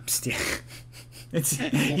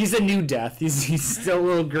 He's a new Death. He's still a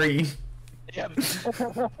little green. Yep.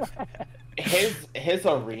 His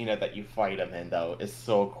arena that you fight him in though is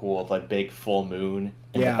so cool. The big full moon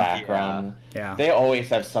in the background. Yeah. They always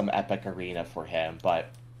have some epic arena for him, but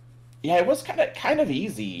yeah, it was kind of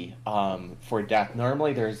easy for Death.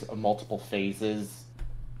 Normally there's multiple phases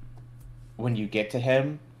when you get to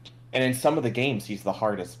him, and in some of the games he's the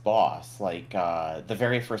hardest boss. Like the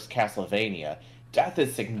very first Castlevania, Death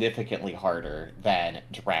is significantly harder than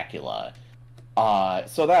Dracula.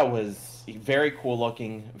 So that was very cool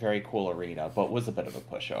looking, very cool arena, but was a bit of a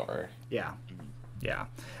pushover. Yeah. Yeah.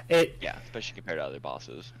 Especially compared to other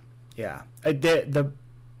bosses. Yeah.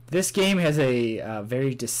 This game has a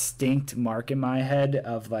very distinct mark in my head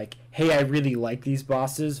of like, hey, I really like these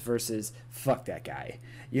bosses versus fuck that guy.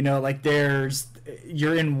 Like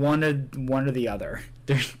you're in one or the other.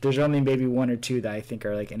 There's only maybe one or two that I think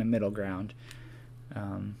are like in a middle ground.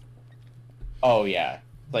 Oh yeah.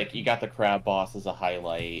 Like you got the crab boss as a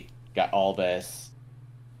highlight, got Albus,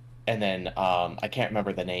 and then I can't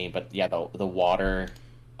remember the name, but yeah, the water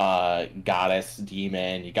goddess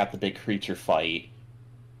demon. You got the big creature fight,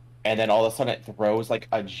 and then all of a sudden it throws like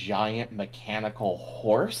a giant mechanical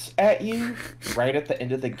horse at you right at the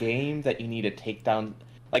end of the game that you need to take down.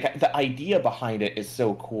 Like the idea behind it is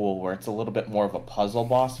so cool, where it's a little bit more of a puzzle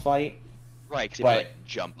boss fight. Right, because you have to like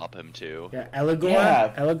jump up him too. Yeah,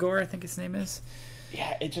 Eligor, I think his name is.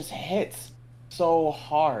 Yeah, it just hits so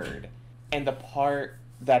hard. And the part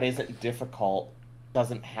that isn't difficult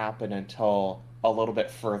doesn't happen until a little bit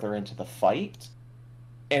further into the fight.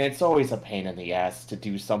 And it's always a pain in the ass to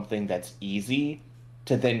do something that's easy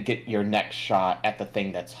to then get your next shot at the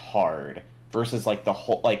thing that's hard. Versus like the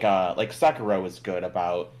whole like Sekiro is good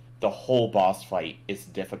about the whole boss fight is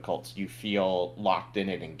difficult. So you feel locked in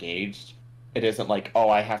and engaged. It isn't like, oh,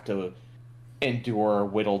 I have to endure,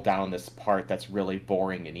 whittle down this part that's really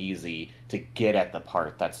boring and easy to get at the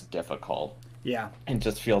part that's difficult. Yeah. And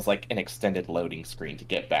just feels like an extended loading screen to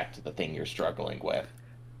get back to the thing you're struggling with.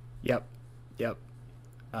 Yep.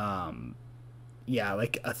 Yeah,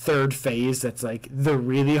 like a third phase that's like the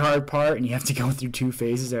really hard part, and you have to go through two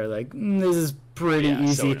phases that are like, this is pretty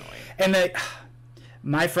easy. So and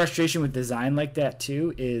my frustration with design like that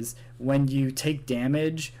too is when you take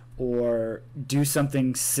damage or do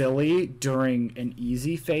something silly during an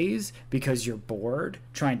easy phase because you're bored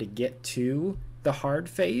trying to get to the hard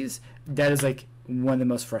phase, that is like one of the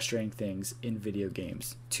most frustrating things in video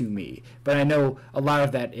games to me. But I know a lot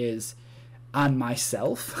of that is on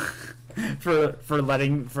myself for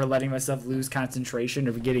letting myself lose concentration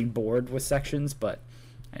or getting bored with sections. But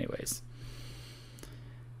anyways,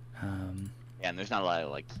 and there's not a lot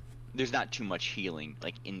of there's not too much healing,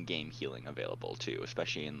 like in-game healing available too,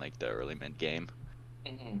 especially in like the early mid-game.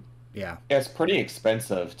 Mm-hmm. Yeah, it's pretty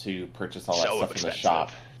expensive to purchase all that stuff in the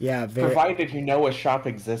shop. Yeah, provided you know a shop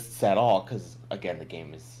exists at all, because again, the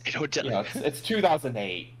game is it's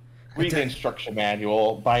 2008. Read the instruction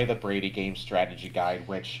manual, buy the Brady Game strategy guide,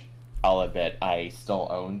 which I'll admit I still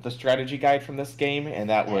own the strategy guide from this game, and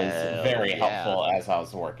that was very helpful as I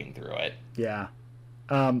was working through it. Yeah.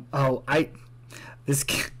 This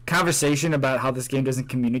conversation about how this game doesn't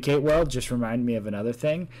communicate well just reminded me of another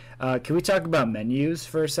thing. Can we talk about menus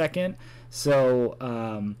for a second? So,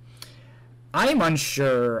 I'm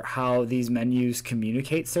unsure how these menus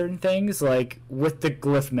communicate certain things. Like, with the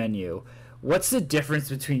glyph menu, what's the difference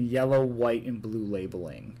between yellow, white, and blue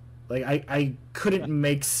labeling? Like, I couldn't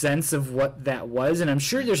make sense of what that was, and I'm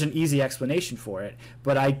sure there's an easy explanation for it,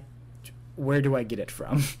 but where do I get it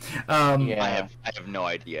from? I have no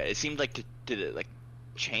idea. It seemed like did it like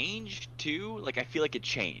change too? Like I feel like it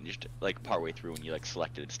changed like partway through when you like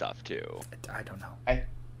selected stuff too. I don't know.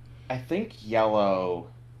 I think yellow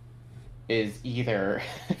is either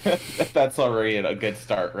that's already a good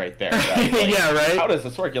start right there. Right? Like, yeah, right. How does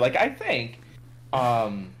this work? You're like, I think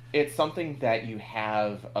it's something that you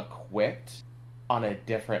have equipped on a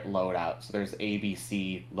different loadout. So there's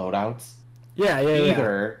ABC loadouts. Yeah.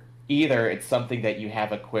 either it's something that you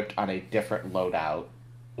have equipped on a different loadout,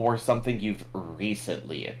 or something you've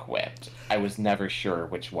recently equipped. I was never sure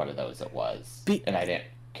which one of those it was, and I didn't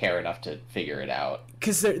care enough to figure it out.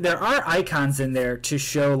 Because there are icons in there to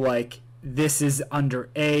show, like, this is under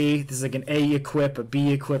A, this is like an A equip, a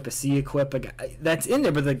B equip, a C equip. Like, that's in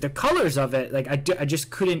there, but like the colors of it, like I just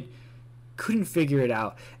couldn't figure it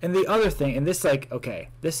out. And the other thing, and this, like, okay,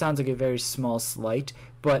 this sounds like a very small slight,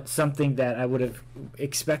 but something that I would have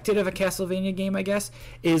expected of a Castlevania game, I guess,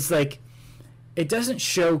 is like, it doesn't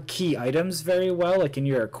show key items very well, like in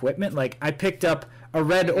your equipment. Like, I picked up a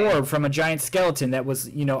red orb from a giant skeleton that was,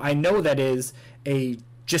 I know that is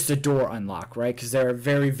just a door unlock, right? Because there are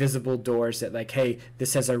very visible doors that, like, hey,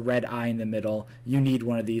 this has a red eye in the middle. You need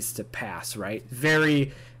one of these to pass, right?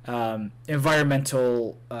 Very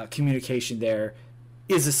environmental communication there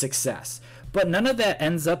is a success. But none of that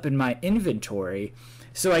ends up in my inventory,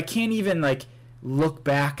 so I can't even, like, look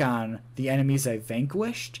back on the enemies I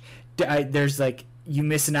vanquished. There's, like, you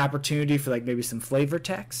miss an opportunity for, like, maybe some flavor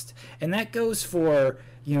text, and that goes for,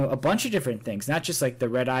 a bunch of different things, not just, like, the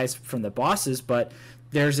red eyes from the bosses, but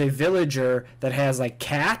there's a villager that has, like,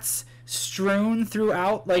 cats strewn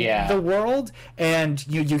throughout, like, the world, and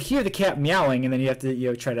you hear the cat meowing, and then you have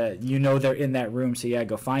to try to they're in that room, so you gotta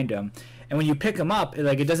go find them. And when you pick them up,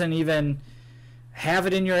 it doesn't even have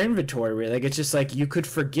it in your inventory, really. Like, it's just like you could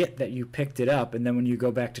forget that you picked it up, and then when you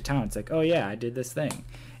go back to town, it's like, oh yeah, I did this thing.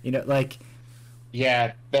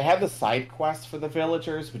 Yeah, they have the side quest for the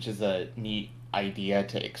villagers, which is a neat idea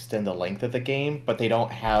to extend the length of the game, but they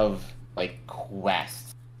don't have, like,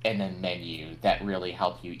 quests in the menu that really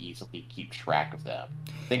help you easily keep track of them.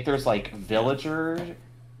 I think there's, like, villager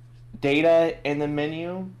data in the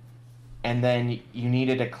menu, and then you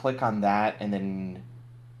needed to click on that and then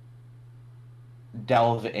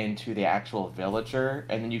delve into the actual villager,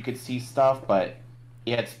 and then you could see stuff, but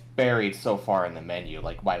it's buried so far in the menu.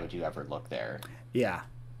 Like, why would you ever look there? Yeah.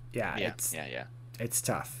 It's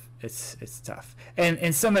tough. It's tough.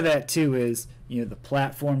 And some of that too is, the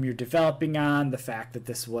platform you're developing on, the fact that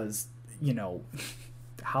this was,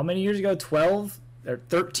 how many years ago? 12 or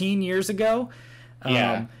 13 years ago?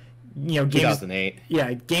 Yeah. Games, 2008.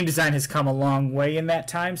 Yeah, game design has come a long way in that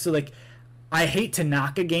time. So, like, I hate to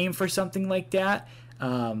knock a game for something like that.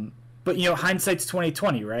 But hindsight's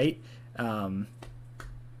 2020, right?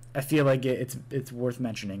 I feel like it's worth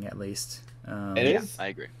mentioning, at least. It is. I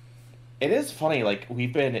agree. It is funny, like,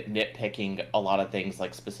 we've been nitpicking a lot of things,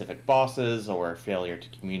 like specific bosses or failure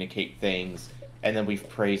to communicate things, and then we've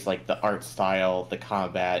praised, like, the art style, the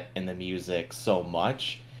combat, and the music so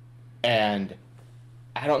much. And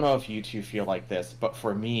I don't know if you two feel like this, but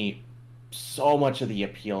for me, so much of the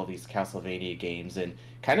appeal of these Castlevania games, and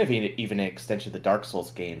kind of even an extension of the Dark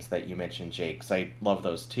Souls games that you mentioned, Jake, because I love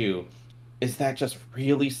those too, is that just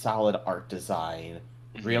really solid art design,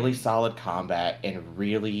 really solid combat, and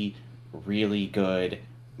really, really good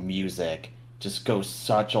music just goes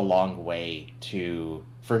such a long way to,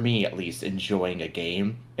 for me at least, enjoying a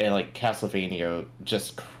game. And, like, Castlevania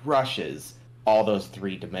just crushes all those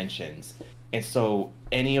three dimensions. And so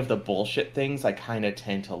any of the bullshit things I kind of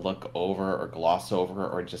tend to look over or gloss over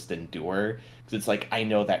or just endure. Because it's like, I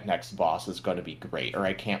know that next boss is going to be great, or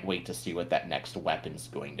I can't wait to see what that next weapon's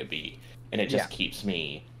going to be. And it just keeps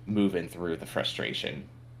me moving through the frustration.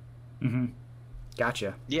 Mm-hmm.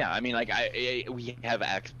 Gotcha. Yeah, I mean, like, we have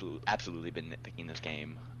absolutely been nitpicking this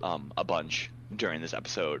game a bunch during this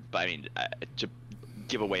episode. But I mean, to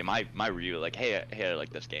give away my review, like, hey, I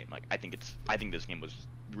like this game. Like, I think this game was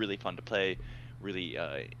really fun to play, really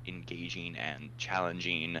engaging and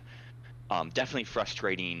challenging. Definitely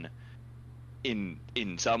frustrating in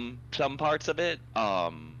some parts of it.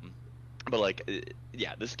 But, like,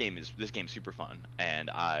 yeah, this game's super fun, and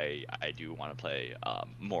I do want to play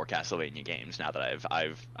more Castlevania games now that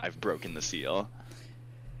I've broken the seal.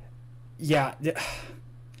 Yeah.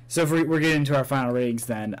 So if we're getting into our final ratings,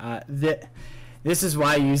 then this is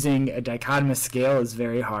why using a dichotomous scale is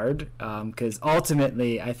very hard, because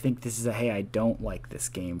ultimately I think this is I don't like this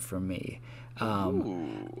game for me.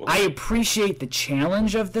 I appreciate the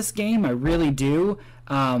challenge of this game, I really do.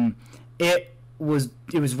 It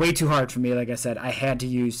was way too hard for me. Like I said, I had to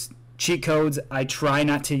use cheat codes. I try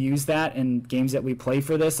not to use that in games that we play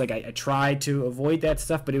for this. Like, I try to avoid that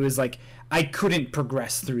stuff, but it was like I couldn't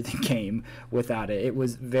progress through the game without it. It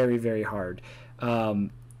was very, very hard. On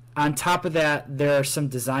top of that, there are some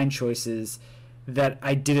design choices that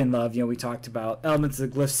I didn't love. We talked about elements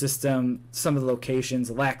of the glyph system, some of the locations,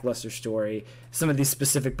 a lackluster story, some of these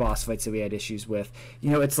specific boss fights that we had issues with.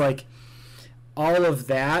 It's like all of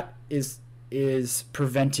that is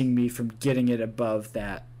preventing me from getting it above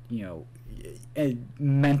that, a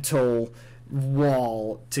mental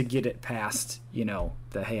wall to get it past, you know,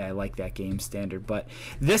 the hey, I like that game standard. But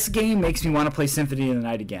this game makes me want to play Symphony of the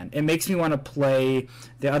Night again. It makes me want to play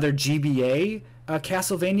the other GBA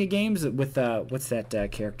Castlevania games with what's that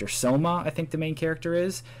character, Soma, I think the main character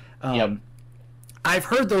is. Yep. I've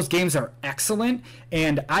heard those games are excellent,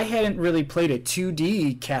 and I hadn't really played a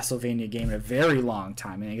 2D Castlevania game in a very long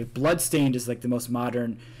time. I mean, Bloodstained is like the most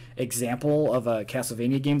modern example of a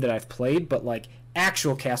Castlevania game that I've played, but like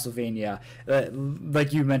actual Castlevania,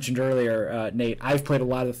 like you mentioned earlier, Nate, I've played a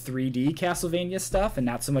lot of 3D Castlevania stuff and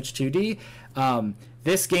not so much 2D.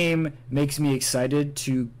 This game makes me excited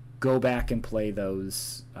to go back and play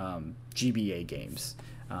those GBA games.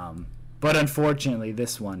 But unfortunately,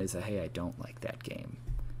 this one is hey, I don't like that game.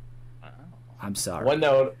 I'm sorry. One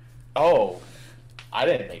note. Oh, I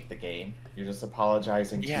didn't make the game. You're just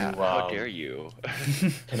apologizing to how dare you?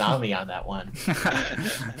 Konami on that one.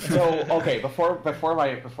 So okay, before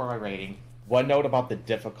my rating, one note about the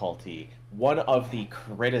difficulty. One of the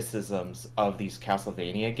criticisms of these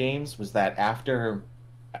Castlevania games was that after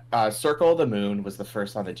Circle of the Moon was the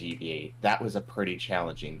first on the GBA, that was a pretty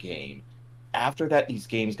challenging game. After that, these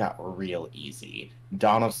games got real easy.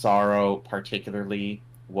 Dawn of Sorrow, particularly,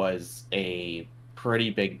 was a pretty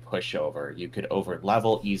big pushover. You could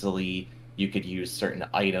over-level easily. You could use certain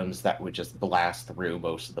items that would just blast through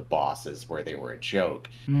most of the bosses where they were a joke.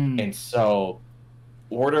 And so,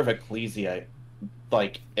 Order of Ecclesia,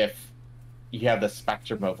 like, if you have the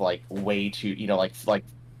spectrum of, like, way too, you know, like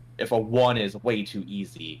if a 1 is way too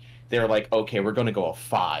easy, they're like, okay, we're going to go a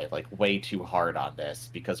 5, like way too hard on this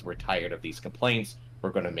because we're tired of these complaints.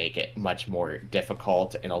 We're going to make it much more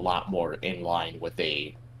difficult and a lot more in line with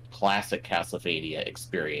a classic Castlevania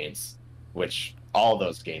experience, which all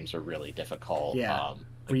those games are really difficult. Yeah.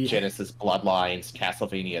 Genesis Bloodlines,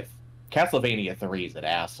 Castlevania 3 is an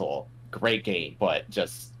asshole. Great game, but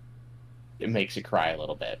just it makes you cry a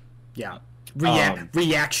little bit. Yeah.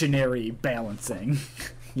 Reactionary balancing.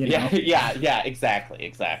 You know? Yeah, exactly.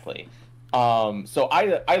 So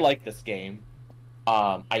I like this game.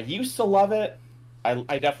 I used to love it.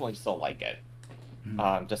 I definitely still like it.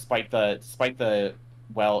 Despite the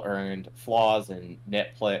well-earned flaws and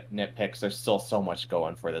nitpicks, there's still so much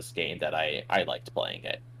going for this game that I liked playing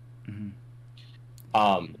it.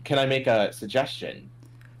 Can I make a suggestion?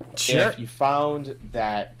 Sure. If you found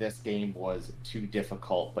that this game was too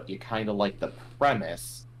difficult, but you kind of like the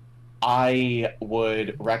premise, I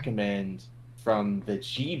would recommend from the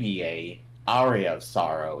GBA, Aria of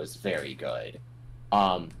Sorrow is very good.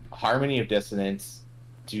 Harmony of Dissonance,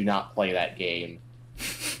 do not play that game.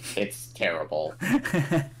 It's terrible.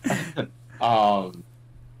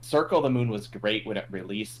 Circle of the Moon was great when it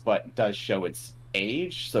released, but does show its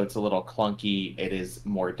age, so it's a little clunky. It is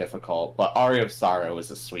more difficult, but Aria of Sorrow is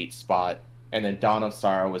a sweet spot. And then Dawn of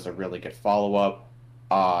Sorrow was a really good follow-up.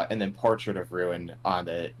 And then Portrait of Ruin on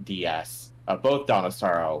the DS. Both Dawn of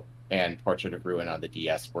Sorrow and Portrait of Ruin on the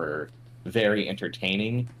DS were very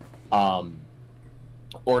entertaining.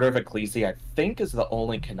 Order of Ecclesia, I think, is the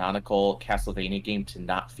only canonical Castlevania game to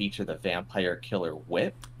not feature the Vampire Killer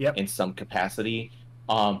Whip in some capacity.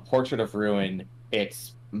 Portrait of Ruin,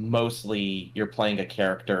 it's mostly you're playing a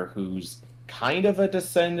character who's kind of a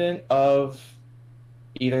descendant of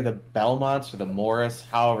either the Belmonts or the Morris,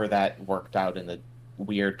 however that worked out in the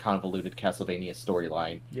weird, convoluted Castlevania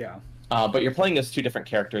storyline. Yeah. But you're playing as two different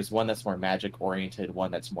characters, one that's more magic-oriented,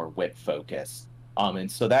 one that's more whip-focused. And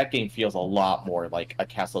so that game feels a lot more like a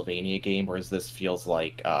Castlevania game, whereas this feels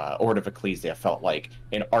like Order of Ecclesia felt like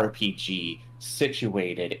an RPG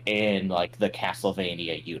situated in, like, the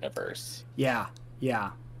Castlevania universe. Yeah.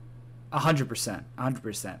 100%.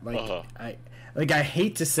 I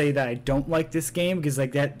hate to say that I don't like this game, because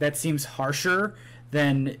like that seems harsher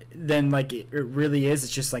than like it really is.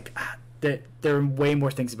 It's just like there are way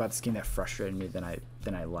more things about this game that frustrated me than I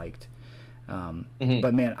liked.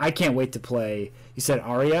 But man, I can't wait to play. You said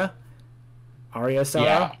Aria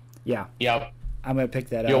Sorrow? Yeah. Yep. I'm gonna pick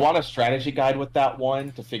that up. You'll want a strategy guide with that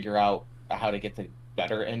one to figure out how to get the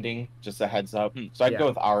better ending. Just a heads up. So I'd go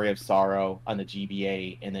with Aria of Sorrow on the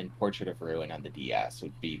GBA, and then Portrait of Ruin on the DS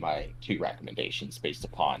would be my two recommendations based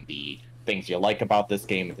upon the things you like about this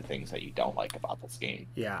game and the things that you don't like about this game.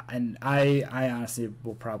 Yeah, and I honestly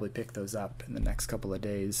will probably pick those up in the next couple of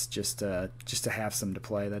days just to have some to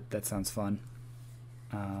play. That sounds fun.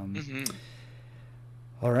 All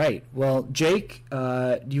right. Well, Jake,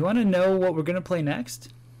 do you want to know what we're gonna play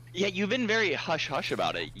next? Yeah, you've been very hush-hush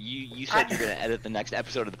about it. You said you're going to edit this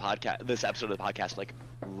episode of the podcast, like,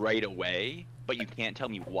 right away. but you can't tell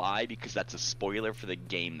me why because that's a spoiler for the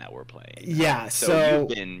game that we're playing. Yeah, so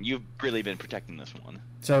you've really been protecting this one.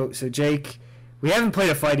 So Jake, we haven't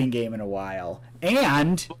played a fighting game in a while,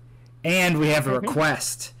 and we have a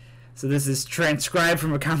request. So this is transcribed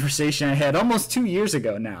from a conversation I had almost 2 years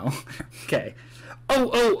ago now. Okay.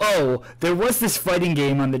 Oh, there was this fighting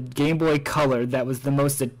game on the Game Boy Color that was the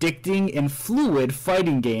most addicting and fluid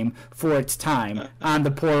fighting game for its time on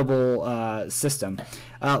the portable system.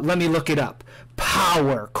 Let me look it up.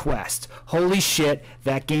 Power Quest. Holy shit,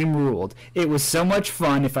 that game ruled. It was so much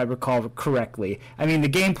fun, if I recall correctly. I mean, the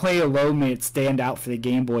gameplay alone made it stand out for the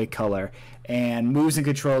Game Boy Color, and moves and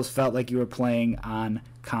controls felt like you were playing on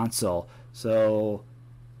console. So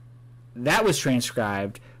that was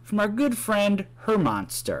transcribed from our good friend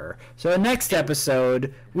Hermonster. So next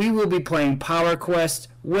episode, we will be playing Power Quest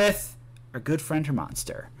with our good friend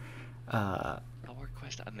Hermonster. Power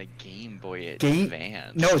Quest on the Game Boy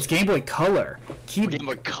Advance. No, it's Game Boy Color. Game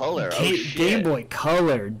Boy Color. Shit. Game Boy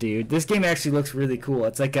Color, dude. This game actually looks really cool.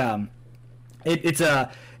 It's like it's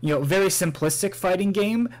a very simplistic fighting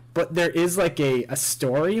game, but there is like a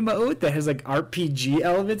story mode that has like RPG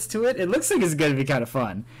elements to it. It looks like it's gonna be kind of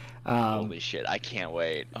fun. Holy shit, I can't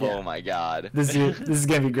wait. Yeah. Oh my god. This is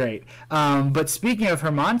going to be great. But speaking of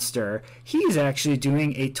Hermonster, he's actually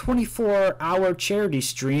doing a 24-hour charity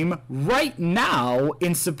stream right now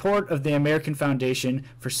in support of the American Foundation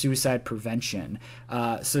for Suicide Prevention.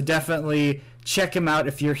 So definitely check him out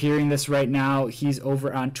if you're hearing this right now. He's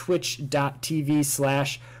over on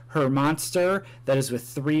twitch.tv/Hermonster. That is with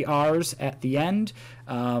 3 R's at the end.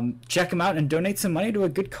 Check him out and donate some money to a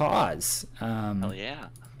good cause. Hell yeah.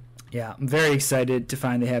 Yeah, I'm very excited to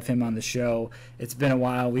finally have him on the show. It's been a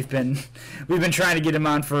while. We've been trying to get him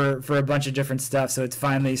on for a bunch of different stuff, so it's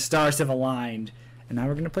finally stars have aligned, and now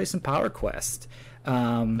we're gonna play some Power Quest.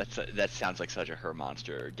 That sounds like such a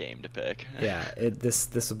Hermonster game to pick. Yeah,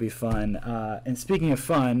 this will be fun. And speaking of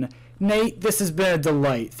fun, Nate, this has been a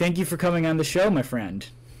delight. Thank you for coming on the show, my friend.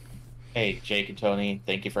 Hey, Jake and Tony,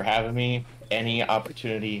 thank you for having me. Any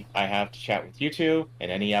opportunity I have to chat with you two, and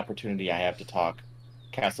any opportunity I have to talk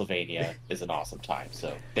Castlevania is an awesome time.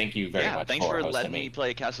 So thank you very much. Thanks for letting me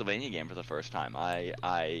play a Castlevania game for the first time. I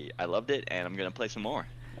loved it, and I'm gonna play some more.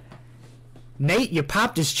 Nate, you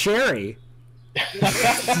popped his cherry.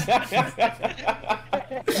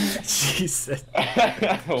 Jesus.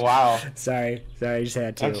 Wow. Sorry, I just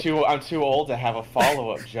had to. I'm too old to have a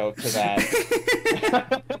follow-up joke to that.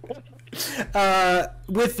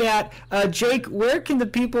 With that, Jake, where can the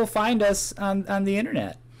people find us on the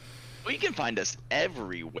internet? Well, you can find us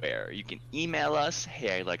everywhere. You can email us,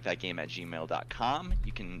 heyilikethatgame@gmail.com.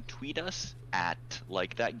 You can tweet us at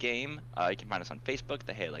 @likethatgame. You can find us on Facebook,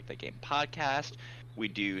 the Hey I Like That Game podcast. We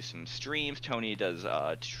do some streams. Tony does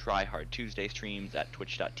Try Hard Tuesday streams at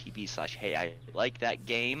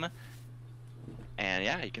twitch.tv/heyilikethatgame. And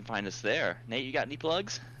yeah, you can find us there. Nate, you got any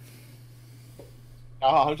plugs?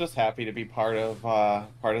 Oh, I'm just happy to be part of the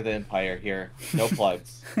Empire here. No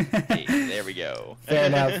plugs. Hey, there we go. Fair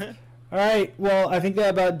enough. All right, well, I think that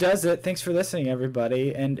about does it. Thanks for listening,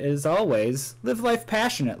 everybody. And as always, live life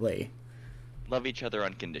passionately. Love each other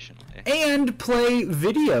unconditionally. And play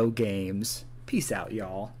video games. Peace out,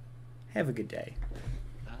 y'all. Have a good day.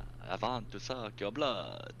 I want to suck your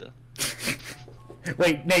blood.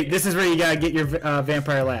 Wait, Nate, this is where you gotta get your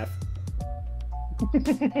vampire laugh.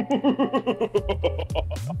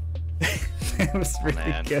 That was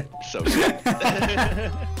really good. So good.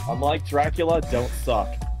 I'm like Dracula, don't suck.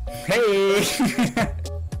 Hey!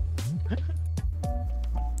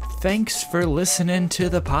 Thanks for listening to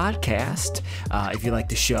the podcast. If you like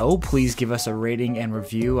the show, please give us a rating and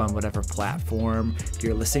review on whatever platform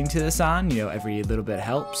you're listening to this on. Every little bit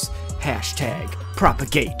helps.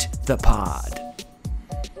 #propagate the pod.